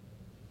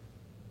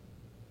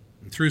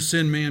 And through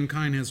sin,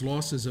 mankind has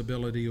lost his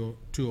ability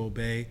to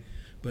obey,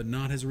 but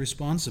not his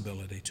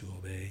responsibility to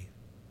obey.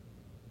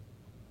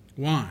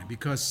 Why?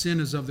 Because sin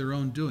is of their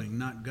own doing,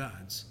 not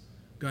God's.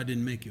 God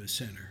didn't make you a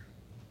sinner.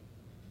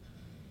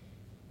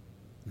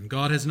 And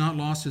God has not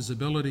lost his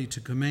ability to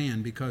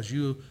command because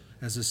you,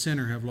 as a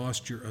sinner, have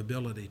lost your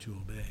ability to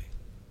obey.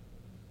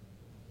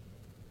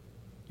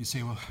 You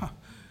say, well,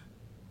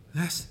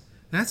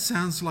 that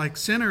sounds like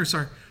sinners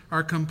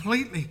are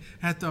completely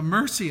at the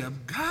mercy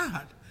of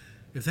God.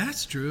 If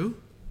that's true,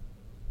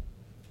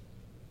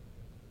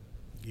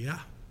 yeah,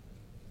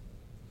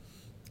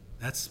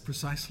 that's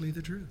precisely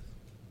the truth.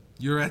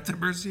 You're at the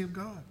mercy of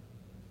God.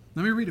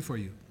 Let me read it for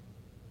you.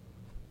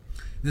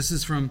 This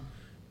is from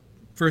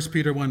 1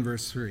 Peter 1,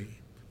 verse 3.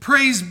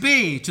 Praise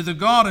be to the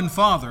God and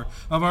Father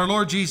of our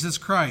Lord Jesus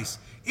Christ.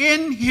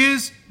 In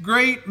his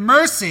great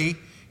mercy,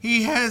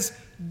 he has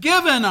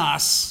given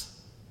us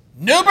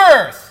new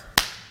birth.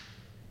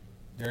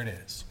 There it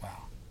is. Wow.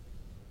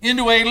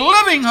 Into a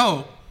living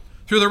hope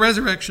through the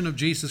resurrection of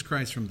Jesus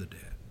Christ from the dead.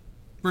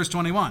 Verse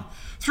 21.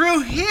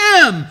 Through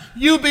him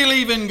you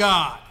believe in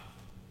God.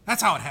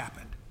 That's how it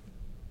happened.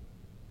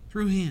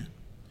 Through him.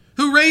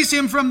 Who raised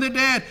him from the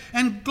dead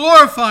and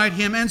glorified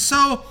him. And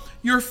so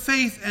your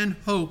faith and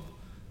hope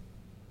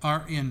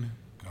are in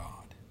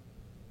God.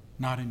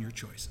 Not in your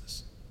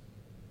choices,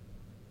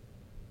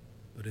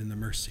 but in the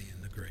mercy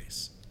and the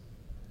grace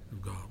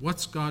of God.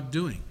 What's God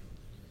doing?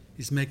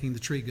 He's making the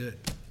tree good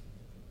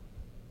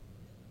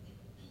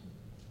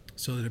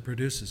so that it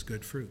produces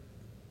good fruit.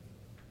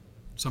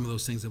 Some of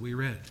those things that we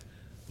read,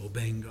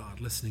 obeying God,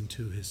 listening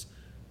to his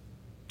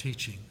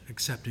teaching,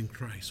 accepting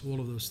Christ, all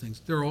of those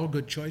things, they're all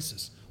good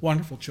choices,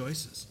 wonderful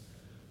choices.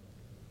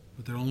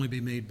 But they'll only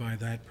be made by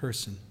that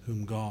person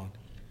whom God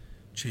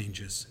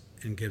changes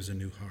and gives a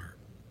new heart.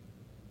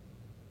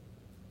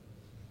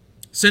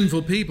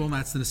 Sinful people,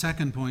 that's the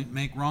second point,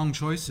 make wrong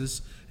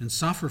choices and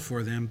suffer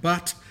for them,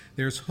 but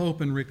there's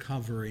hope and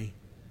recovery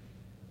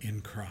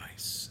in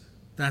Christ.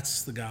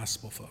 That's the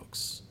gospel,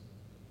 folks.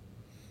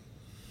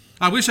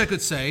 I wish I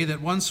could say that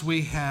once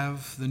we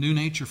have the new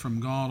nature from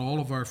God, all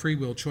of our free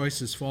will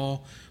choices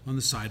fall on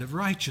the side of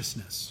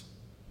righteousness.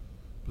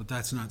 But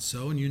that's not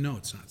so, and you know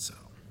it's not so.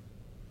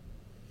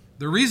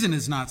 The reason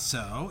it's not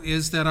so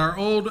is that our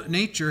old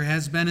nature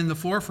has been in the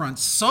forefront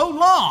so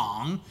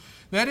long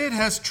that it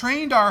has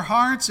trained our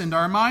hearts and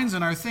our minds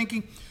and our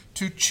thinking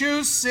to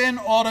choose sin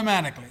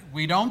automatically.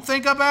 We don't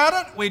think about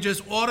it. We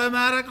just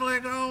automatically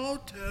go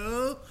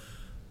to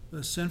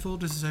the sinful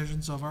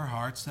decisions of our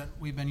hearts that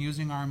we've been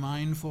using our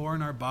mind for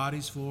and our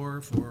bodies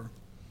for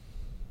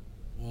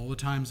all the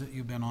times that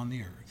you've been on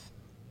the earth.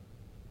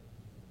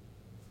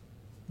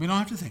 We don't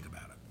have to think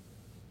about it.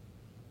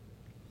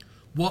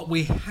 What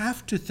we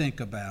have to think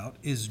about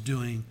is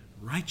doing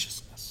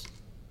righteousness.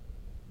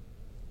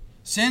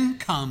 Sin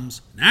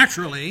comes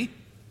naturally.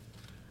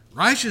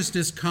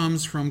 Righteousness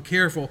comes from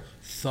careful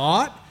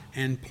thought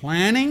and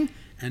planning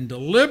and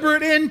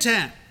deliberate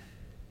intent.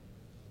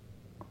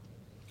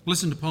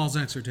 Listen to Paul's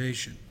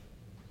exhortation.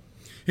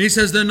 He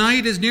says, the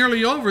night is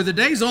nearly over, the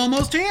day's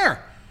almost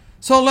here.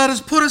 So let us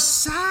put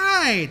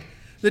aside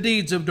the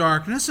deeds of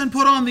darkness and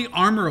put on the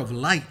armor of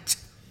light.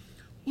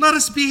 Let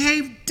us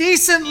behave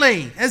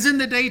decently as in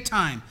the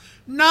daytime,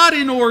 not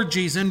in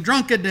orgies and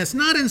drunkenness,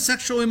 not in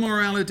sexual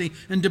immorality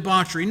and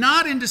debauchery,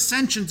 not in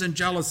dissensions and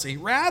jealousy.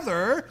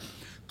 Rather,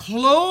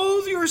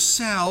 clothe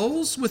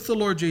yourselves with the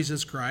Lord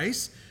Jesus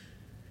Christ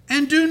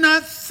and do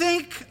not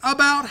think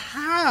about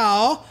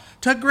how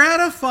to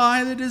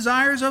gratify the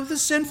desires of the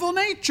sinful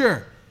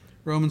nature.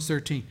 Romans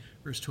 13,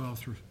 verse 12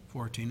 through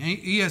 14.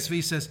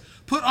 ESV says,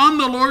 put on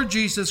the Lord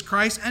Jesus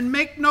Christ and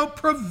make no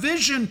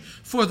provision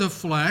for the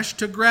flesh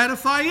to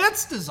gratify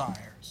its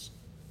desires.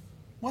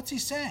 What's he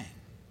saying?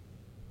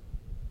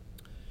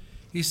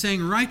 He's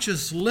saying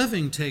righteous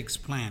living takes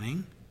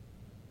planning.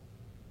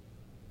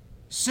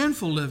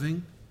 Sinful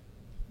living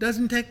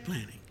doesn't take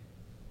planning.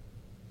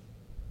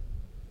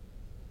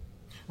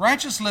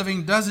 Righteous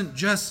living doesn't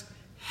just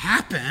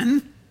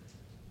happen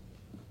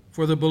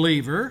for the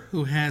believer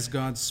who has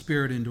God's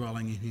Spirit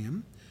indwelling in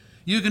him.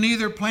 You can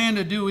either plan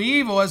to do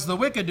evil as the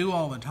wicked do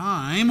all the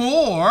time,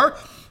 or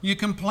you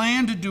can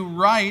plan to do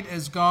right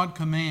as God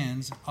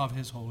commands of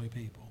his holy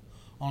people.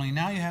 Only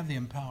now you have the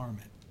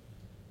empowerment,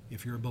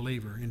 if you're a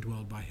believer,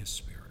 indwelled by his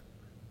Spirit.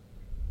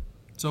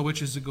 So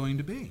which is it going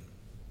to be?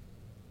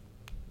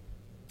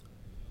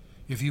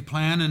 If you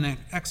plan and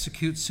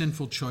execute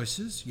sinful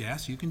choices,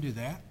 yes, you can do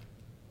that.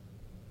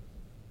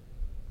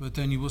 But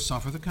then you will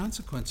suffer the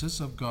consequences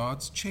of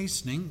God's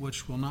chastening,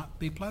 which will not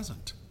be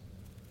pleasant.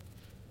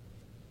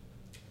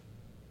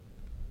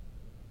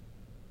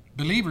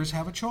 Believers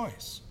have a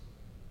choice.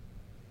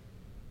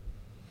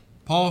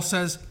 Paul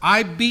says,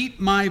 I beat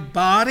my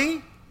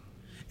body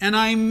and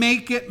I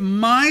make it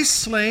my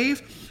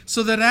slave,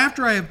 so that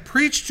after I have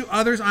preached to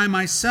others, I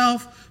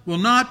myself will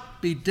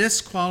not be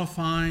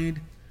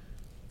disqualified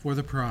for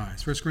the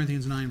prize. 1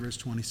 Corinthians 9, verse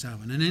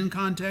 27. And in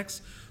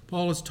context,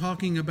 Paul is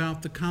talking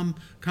about the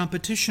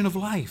competition of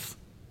life,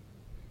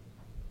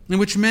 in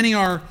which many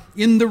are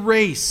in the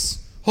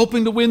race,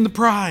 hoping to win the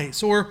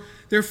prize, or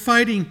they're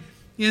fighting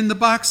in the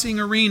boxing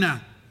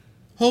arena,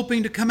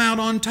 hoping to come out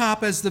on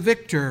top as the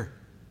victor.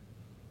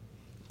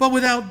 But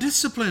without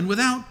discipline,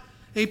 without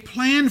a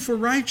plan for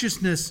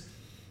righteousness,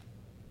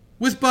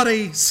 with but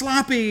a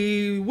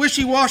sloppy,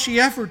 wishy-washy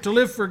effort to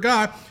live for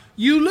God,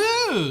 you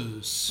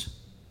lose.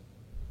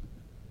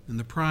 And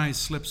the prize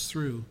slips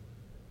through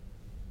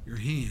your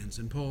hands.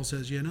 And Paul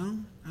says, I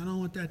don't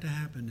want that to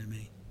happen to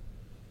me.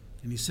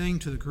 And he's saying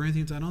to the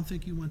Corinthians, I don't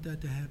think you want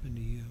that to happen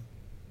to you.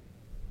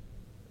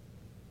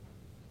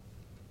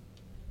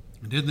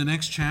 And in the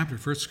next chapter,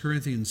 1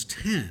 Corinthians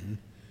 10,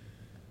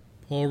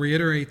 Paul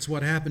reiterates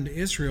what happened to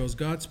Israel as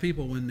God's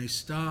people when they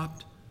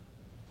stopped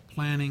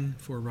planning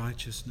for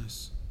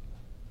righteousness.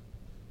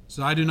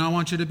 So I do not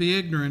want you to be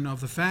ignorant of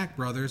the fact,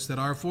 brothers, that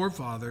our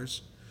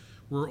forefathers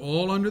were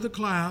all under the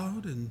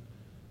cloud and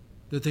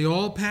that they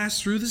all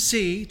passed through the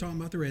sea, talking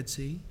about the Red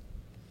Sea.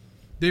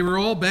 They were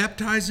all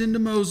baptized into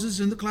Moses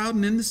in the cloud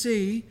and in the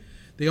sea.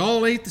 They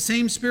all ate the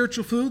same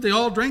spiritual food. They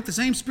all drank the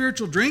same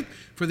spiritual drink,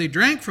 for they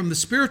drank from the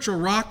spiritual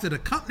rock that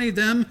accompanied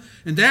them,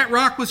 and that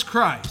rock was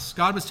Christ.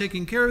 God was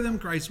taking care of them.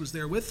 Christ was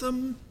there with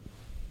them.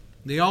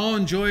 They all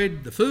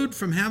enjoyed the food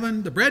from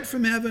heaven, the bread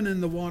from heaven,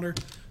 and the water,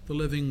 the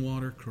living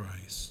water,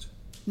 Christ.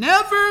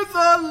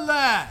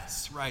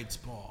 Nevertheless, writes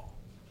Paul.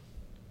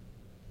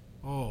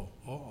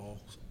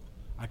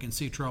 I can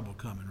see trouble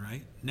coming,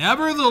 right?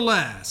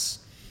 Nevertheless,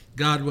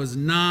 God was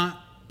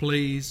not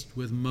pleased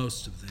with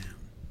most of them.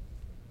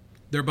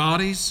 Their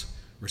bodies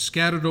were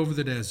scattered over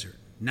the desert.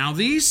 Now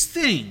these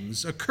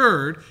things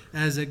occurred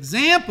as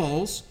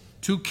examples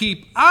to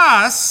keep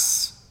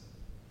us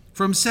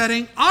from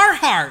setting our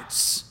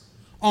hearts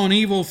on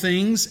evil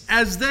things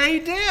as they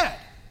did.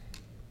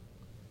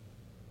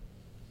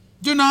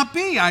 Do not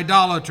be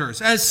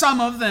idolaters, as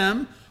some of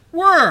them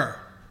were.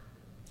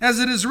 As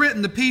it is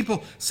written, the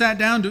people sat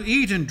down to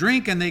eat and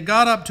drink, and they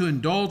got up to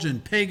indulge in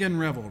pagan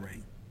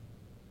revelry.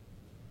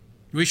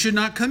 We should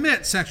not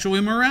commit sexual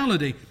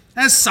immorality,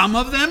 as some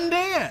of them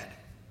did.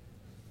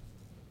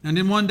 And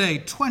in one day,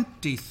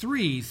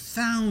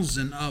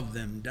 23,000 of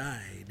them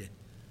died.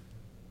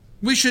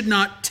 We should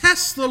not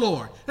test the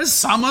Lord, as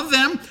some of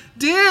them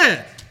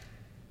did,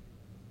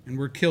 and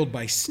were killed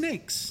by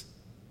snakes.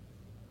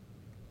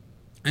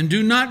 And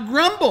do not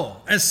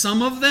grumble, as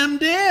some of them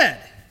did,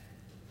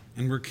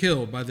 and were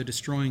killed by the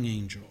destroying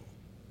angel.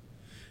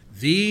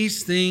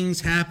 These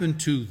things happened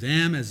to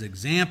them as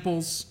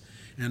examples,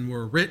 and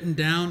were written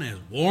down as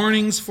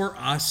warnings for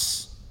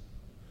us,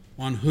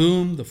 on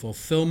whom the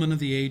fulfillment of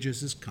the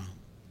ages is come.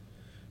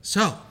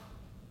 So,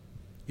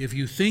 if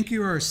you think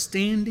you are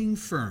standing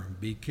firm,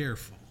 be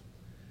careful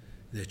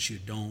that you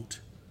don't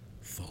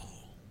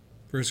fall.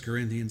 1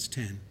 Corinthians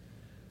 10,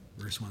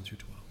 verse 1 through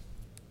 12.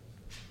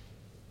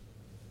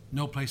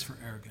 No place for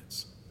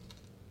arrogance.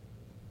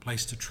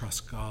 Place to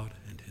trust God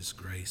and His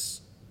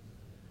grace,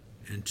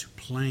 and to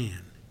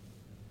plan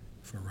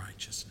for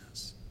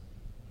righteousness.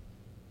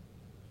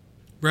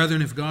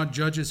 Brethren, if God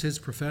judges His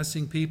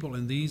professing people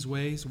in these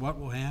ways, what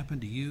will happen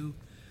to you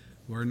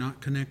who are not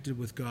connected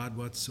with God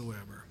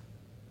whatsoever?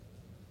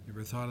 You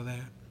ever thought of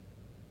that?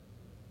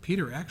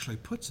 Peter actually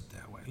puts it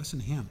that way. Listen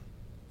to him.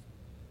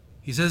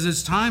 He says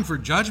it's time for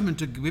judgment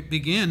to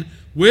begin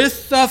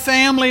with the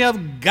family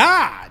of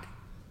God.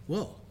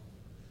 Whoa.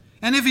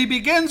 And if He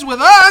begins with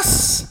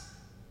us,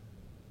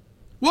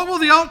 what will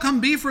the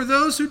outcome be for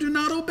those who do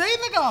not obey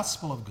the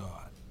gospel of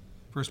God?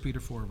 1 Peter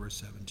 4, verse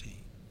 17.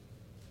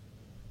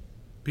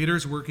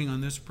 Peter's working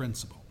on this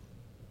principle.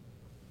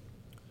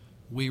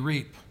 We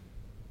reap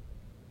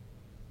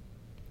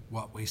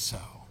what we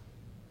sow.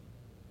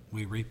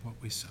 We reap what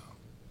we sow.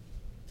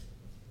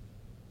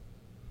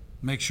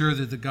 Make sure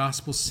that the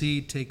gospel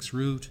seed takes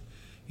root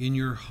in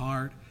your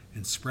heart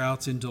and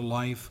sprouts into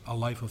life, a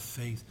life of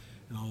faith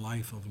and a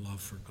life of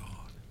love for God.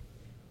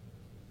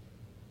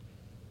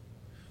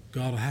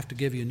 God will have to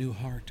give you a new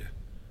heart to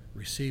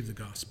receive the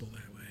gospel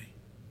that way.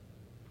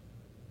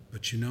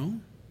 But you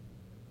know,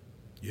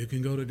 you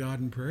can go to God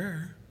in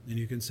prayer and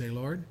you can say,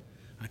 Lord,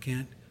 I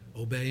can't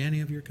obey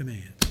any of your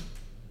commands.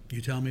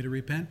 You tell me to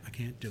repent, I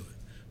can't do it.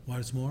 What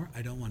is more,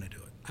 I don't want to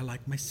do it. I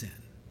like my sin.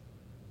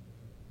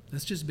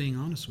 That's just being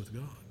honest with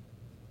God.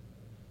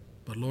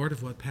 But Lord,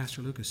 if what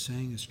Pastor Luke is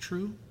saying is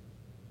true,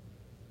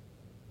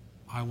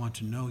 I want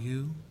to know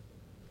you.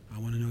 I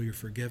want to know your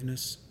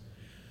forgiveness.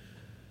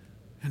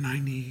 And I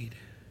need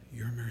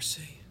your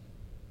mercy.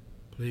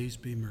 Please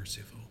be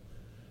merciful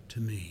to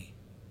me,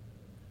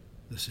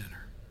 the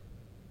sinner.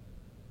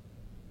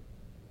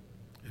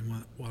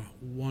 And what a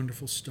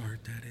wonderful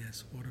start that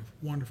is. What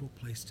a wonderful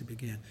place to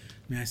begin.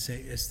 May I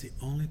say, it's the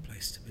only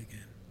place to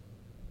begin.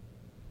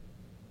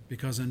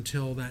 Because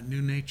until that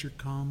new nature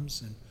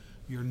comes and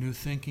your new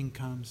thinking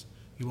comes,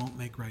 you won't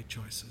make right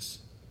choices.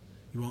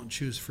 You won't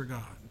choose for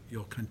God.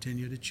 You'll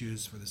continue to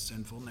choose for the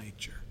sinful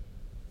nature.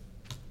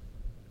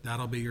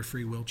 That'll be your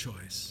free will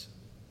choice.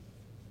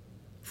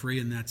 Free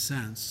in that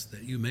sense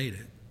that you made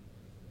it.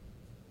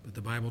 But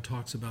the Bible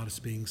talks about us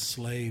being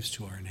slaves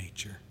to our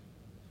nature.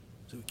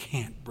 So we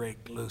can't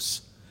break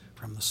loose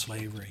from the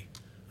slavery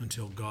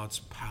until God's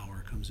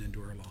power comes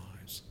into our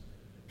lives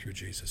through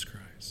Jesus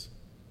Christ.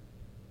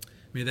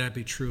 May that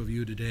be true of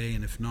you today,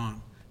 and if not,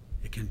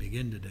 it can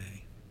begin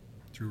today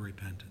through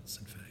repentance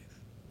and faith.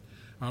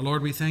 Our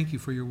Lord, we thank you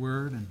for your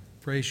word and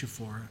praise you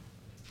for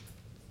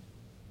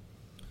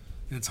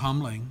it. It's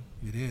humbling,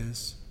 it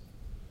is,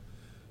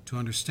 to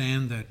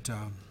understand that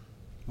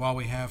while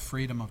we have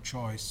freedom of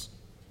choice,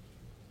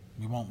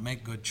 we won't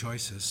make good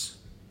choices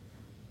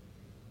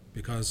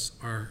because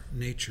our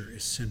nature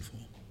is sinful.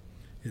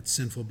 It's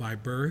sinful by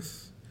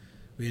birth.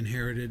 We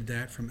inherited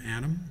that from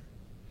Adam.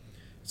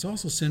 It's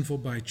also sinful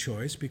by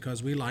choice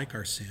because we like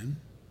our sin.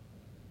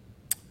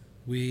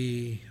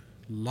 We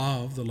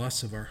love the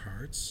lusts of our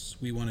hearts.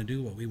 We want to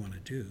do what we want to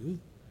do.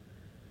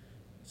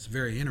 It's a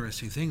very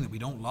interesting thing that we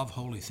don't love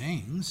holy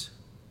things.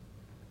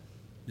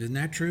 Isn't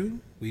that true?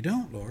 We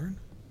don't, Lord.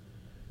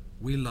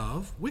 We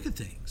love wicked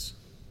things.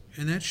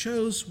 And that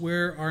shows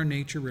where our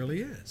nature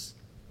really is.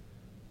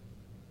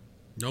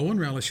 No one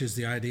relishes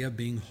the idea of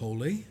being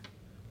holy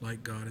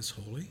like God is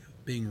holy,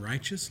 being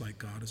righteous like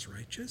God is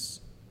righteous.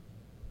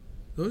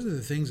 Those are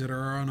the things that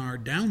are on our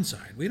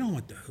downside. We don't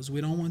want those.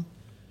 We don't want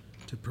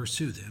to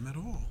pursue them at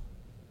all.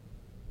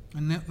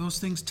 And those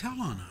things tell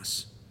on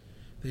us.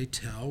 They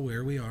tell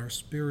where we are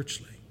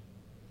spiritually.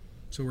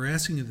 So we're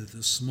asking you that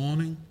this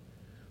morning,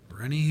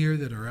 or any here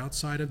that are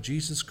outside of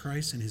Jesus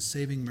Christ and his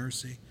saving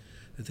mercy,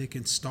 that they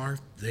can start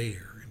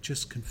there and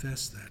just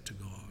confess that to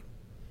God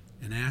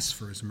and ask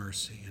for his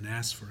mercy and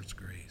ask for his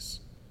grace.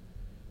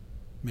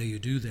 May you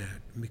do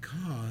that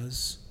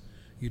because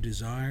you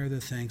desire the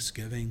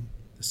thanksgiving,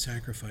 the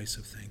sacrifice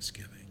of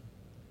thanksgiving.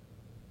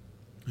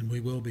 And we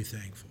will be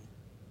thankful.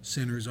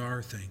 Sinners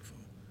are thankful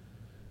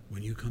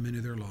when you come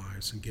into their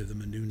lives and give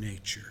them a new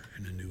nature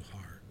and a new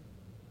heart.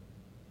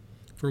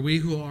 For we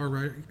who are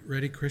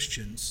already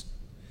Christians,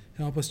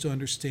 help us to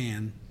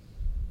understand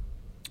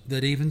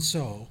that even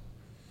so,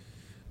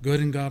 good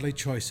and godly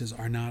choices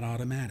are not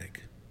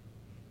automatic.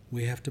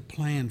 We have to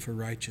plan for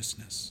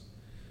righteousness.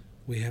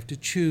 We have to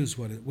choose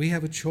we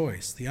have a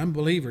choice. The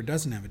unbeliever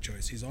doesn't have a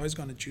choice. He's always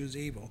going to choose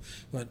evil.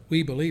 But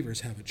we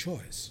believers have a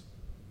choice.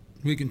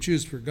 We can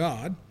choose for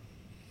God,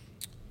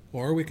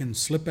 or we can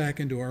slip back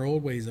into our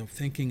old ways of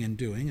thinking and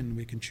doing, and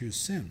we can choose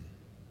sin.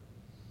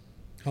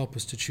 Help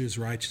us to choose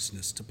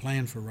righteousness, to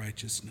plan for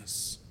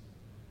righteousness,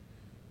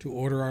 to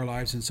order our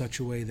lives in such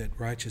a way that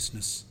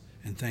righteousness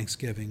and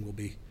thanksgiving will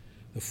be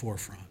the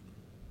forefront.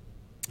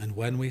 And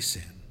when we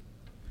sin,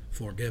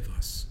 forgive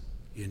us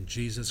in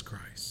Jesus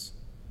Christ,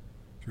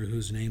 through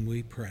whose name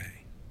we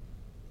pray.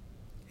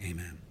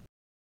 Amen.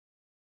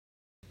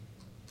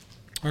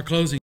 Our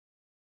closing